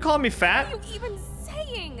 Are you calling me fat? What are you even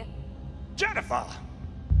saying? Jennifer!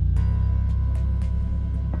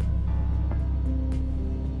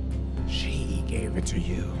 She gave it to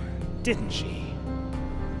you, didn't she?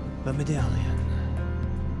 The medallion.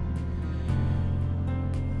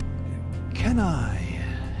 Can I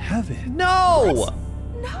have it? No!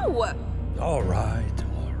 No! All right.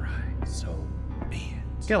 So be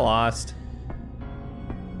it. Get lost.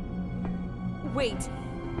 Wait,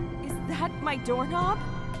 is that my doorknob?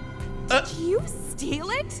 Uh. Did you steal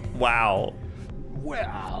it? Wow.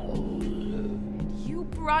 Well, You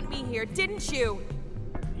brought me here, didn't you?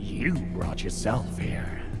 you brought yourself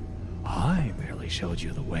here. I barely showed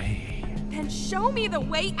you the way. Then show me the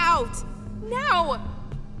way out! Now!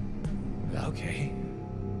 Okay.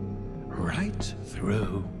 Right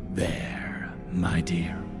through there, my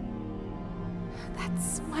dear.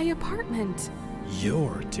 That's my apartment.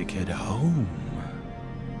 Your ticket home.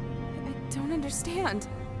 I don't understand.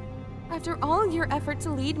 After all your effort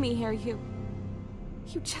to lead me here, you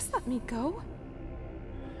just let me go?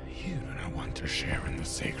 You do not want to share in the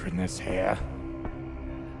sacredness here.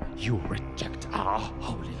 You reject our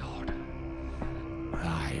holy lord.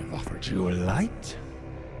 I have offered you a light,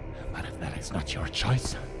 but if that is not your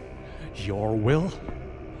choice, your will,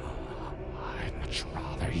 I'd much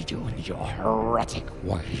rather you and your heretic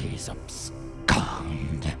ways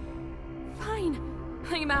abscond. Fine.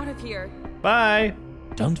 I'm out of here. Bye.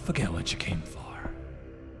 Don't forget what you came for.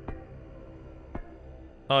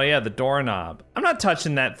 Oh yeah, the doorknob. I'm not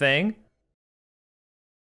touching that thing.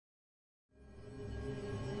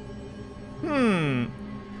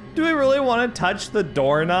 Do we really want to touch the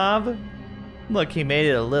doorknob? Look, he made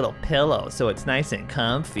it a little pillow so it's nice and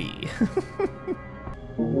comfy.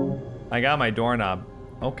 I got my doorknob.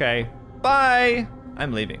 Okay, bye.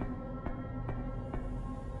 I'm leaving.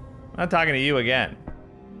 I'm not talking to you again,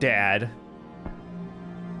 Dad.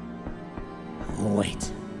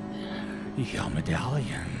 Wait. Your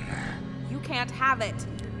medallion. You can't have it.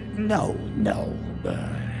 No.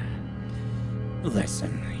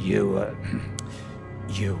 Listen,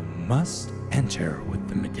 you must enter with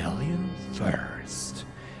the medallion first.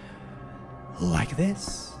 Like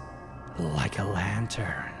this, like a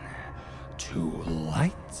lantern, to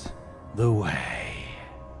light the way.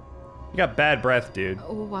 You got bad breath, dude.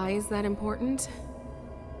 Why is that important?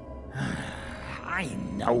 I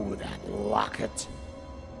know that locket.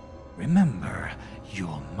 Remember,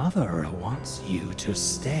 your mother wants you to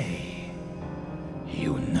stay.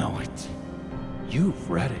 You know it. You've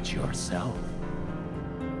read it yourself.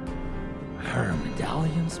 Her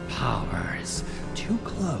medallion's powers, too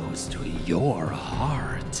close to your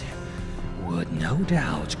heart, would no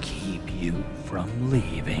doubt keep you from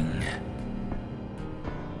leaving.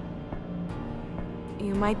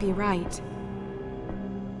 You might be right.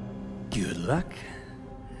 Good luck.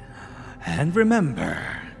 And remember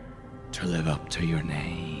to live up to your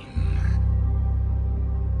name.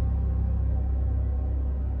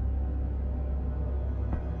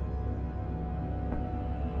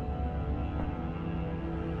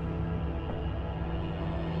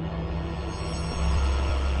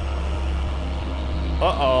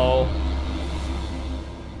 Uh-oh.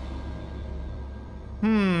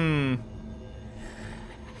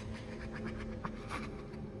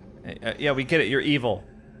 Yeah, we get it. You're evil.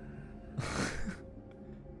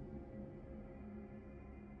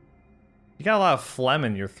 You got a lot of phlegm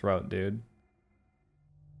in your throat, dude.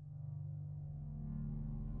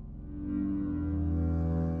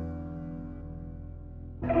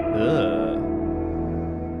 Ugh.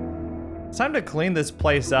 It's time to clean this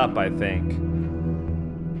place up, I think.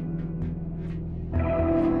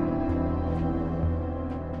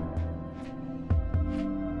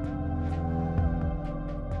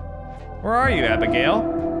 Where are you, Abigail?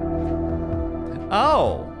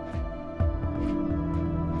 Oh.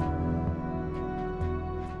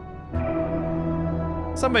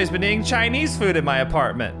 Somebody's been eating Chinese food in my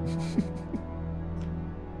apartment.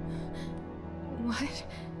 What?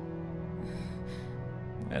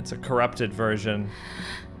 It's a corrupted version.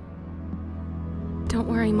 Don't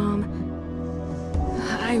worry, Mom.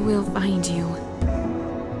 I will find you.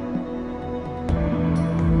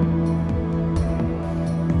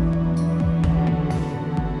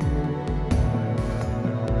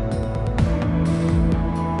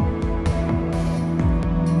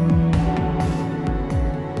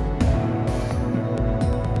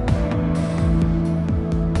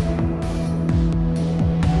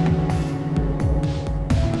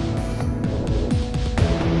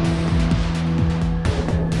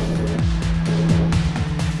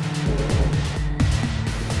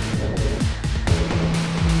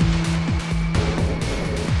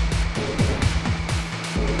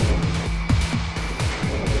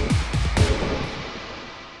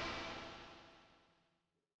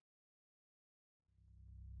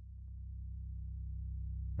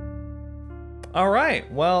 All right,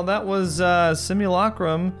 well, that was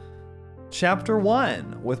Simulacrum Chapter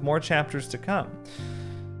 1, with more chapters to come.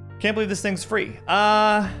 Can't believe this thing's free.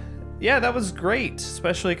 Yeah, that was great,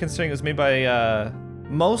 especially considering it was made by,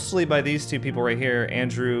 mostly by these two people right here,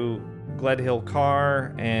 Andrew Gledhill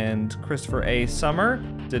Carr and Christopher A. Summer.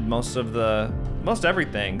 Did most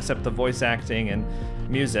everything except the voice acting and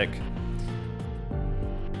music.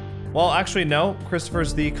 Well, actually, no.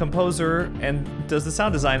 Christopher's the composer and does the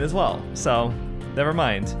sound design as well. So, never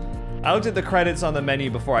mind. I looked at the credits on the menu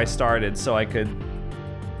before I started so I could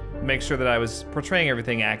make sure that I was portraying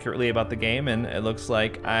everything accurately about the game, and it looks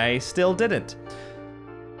like I still didn't.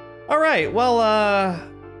 All right, well,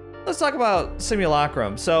 let's talk about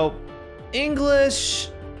Simulacrum. So, English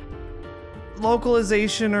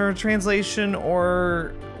localization or translation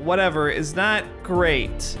or whatever is not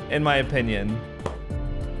great, in my opinion.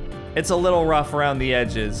 It's a little rough around the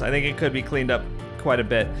edges. I think it could be cleaned up quite a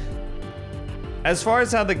bit. As far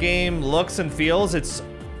as how the game looks and feels, it's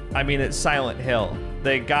Silent Hill.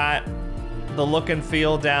 They got the look and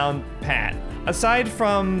feel down pat. Aside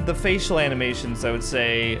from the facial animations, I would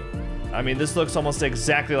say, this looks almost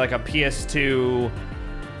exactly like a PS2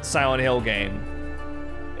 Silent Hill game.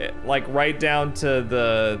 Like right down to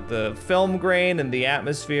the film grain and the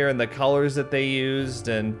atmosphere and the colors that they used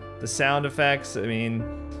and the sound effects.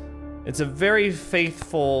 It's a very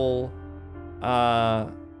faithful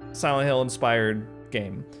Silent Hill inspired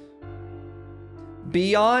game.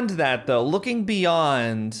 Beyond that though, looking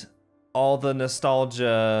beyond all the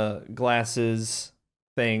nostalgia glasses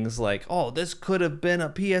things like, oh, this could have been a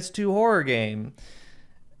PS2 horror game.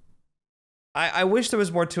 I wish there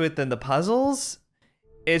was more to it than the puzzles.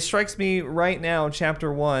 It strikes me right now,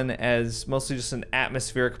 Chapter 1, as mostly just an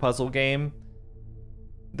atmospheric puzzle game.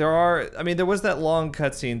 There was that long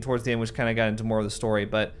cutscene towards the end which kind of got into more of the story,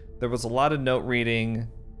 but there was a lot of note reading,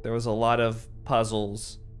 there was a lot of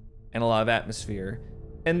puzzles, and a lot of atmosphere.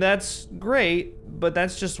 And that's great, but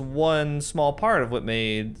that's just one small part of what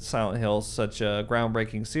made Silent Hill such a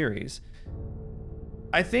groundbreaking series.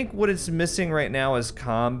 I think what it's missing right now is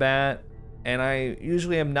combat, and I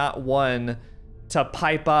usually am not one to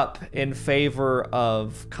pipe up in favor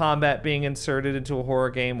of combat being inserted into a horror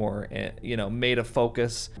game or, made a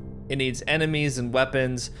focus. It needs enemies and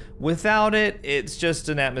weapons. Without it, it's just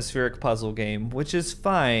an atmospheric puzzle game, which is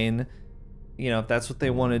fine, if that's what they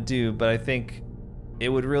want to do, but I think it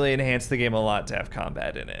would really enhance the game a lot to have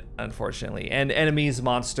combat in it, unfortunately. And enemies,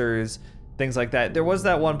 monsters, things like that. There was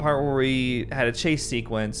that one part where we had a chase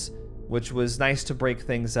sequence, which was nice to break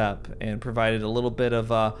things up and provided a little bit of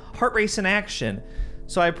heart race and action.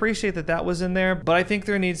 So I appreciate that that was in there, but I think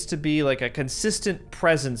there needs to be like a consistent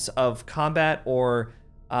presence of combat or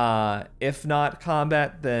if not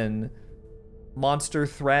combat, then monster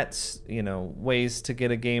threats, ways to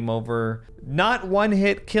get a game over. Not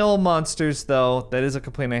one-hit kill monsters though. That is a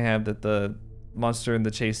complaint I have, that the monster in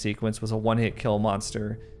the chase sequence was a one-hit kill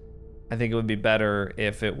monster. I think it would be better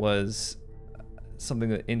if it was something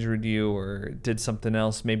that injured you or did something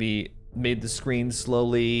else, maybe made the screen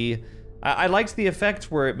slowly. I liked the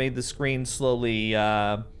effect where it made the screen slowly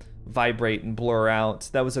vibrate and blur out.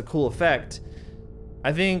 That was a cool effect.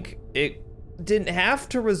 I think it didn't have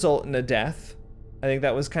to result in a death. I think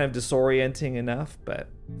that was kind of disorienting enough, but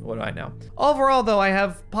what do I know? Overall though, I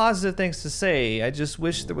have positive things to say. I just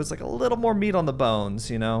wish there was like a little more meat on the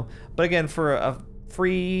bones, But again, for a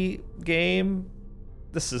free game,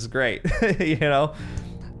 this is great,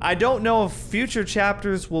 I don't know if future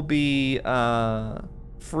chapters will be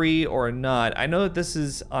free or not. I know that this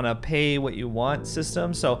is on a pay what you want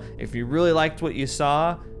system, so if you really liked what you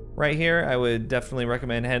saw right here, I would definitely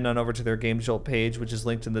recommend heading on over to their Game Jolt page, which is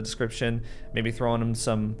linked in the description. Maybe throwing them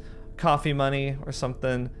some coffee money or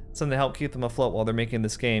something to help keep them afloat while they're making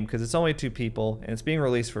this game, because it's only 2 people and it's being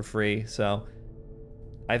released for free, so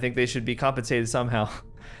I think they should be compensated somehow.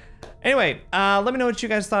 Anyway, let me know what you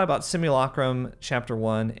guys thought about Simulacrum Chapter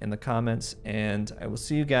 1 in the comments, and I will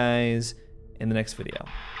see you guys in the next video.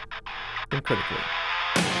 Think critically.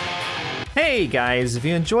 Hey guys, if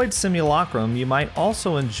you enjoyed Simulacrum, you might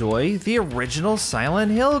also enjoy the original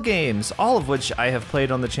Silent Hill games, all of which I have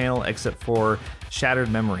played on the channel except for Shattered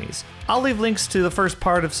Memories. I'll leave links to the first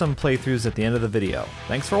part of some playthroughs at the end of the video.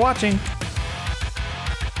 Thanks for watching!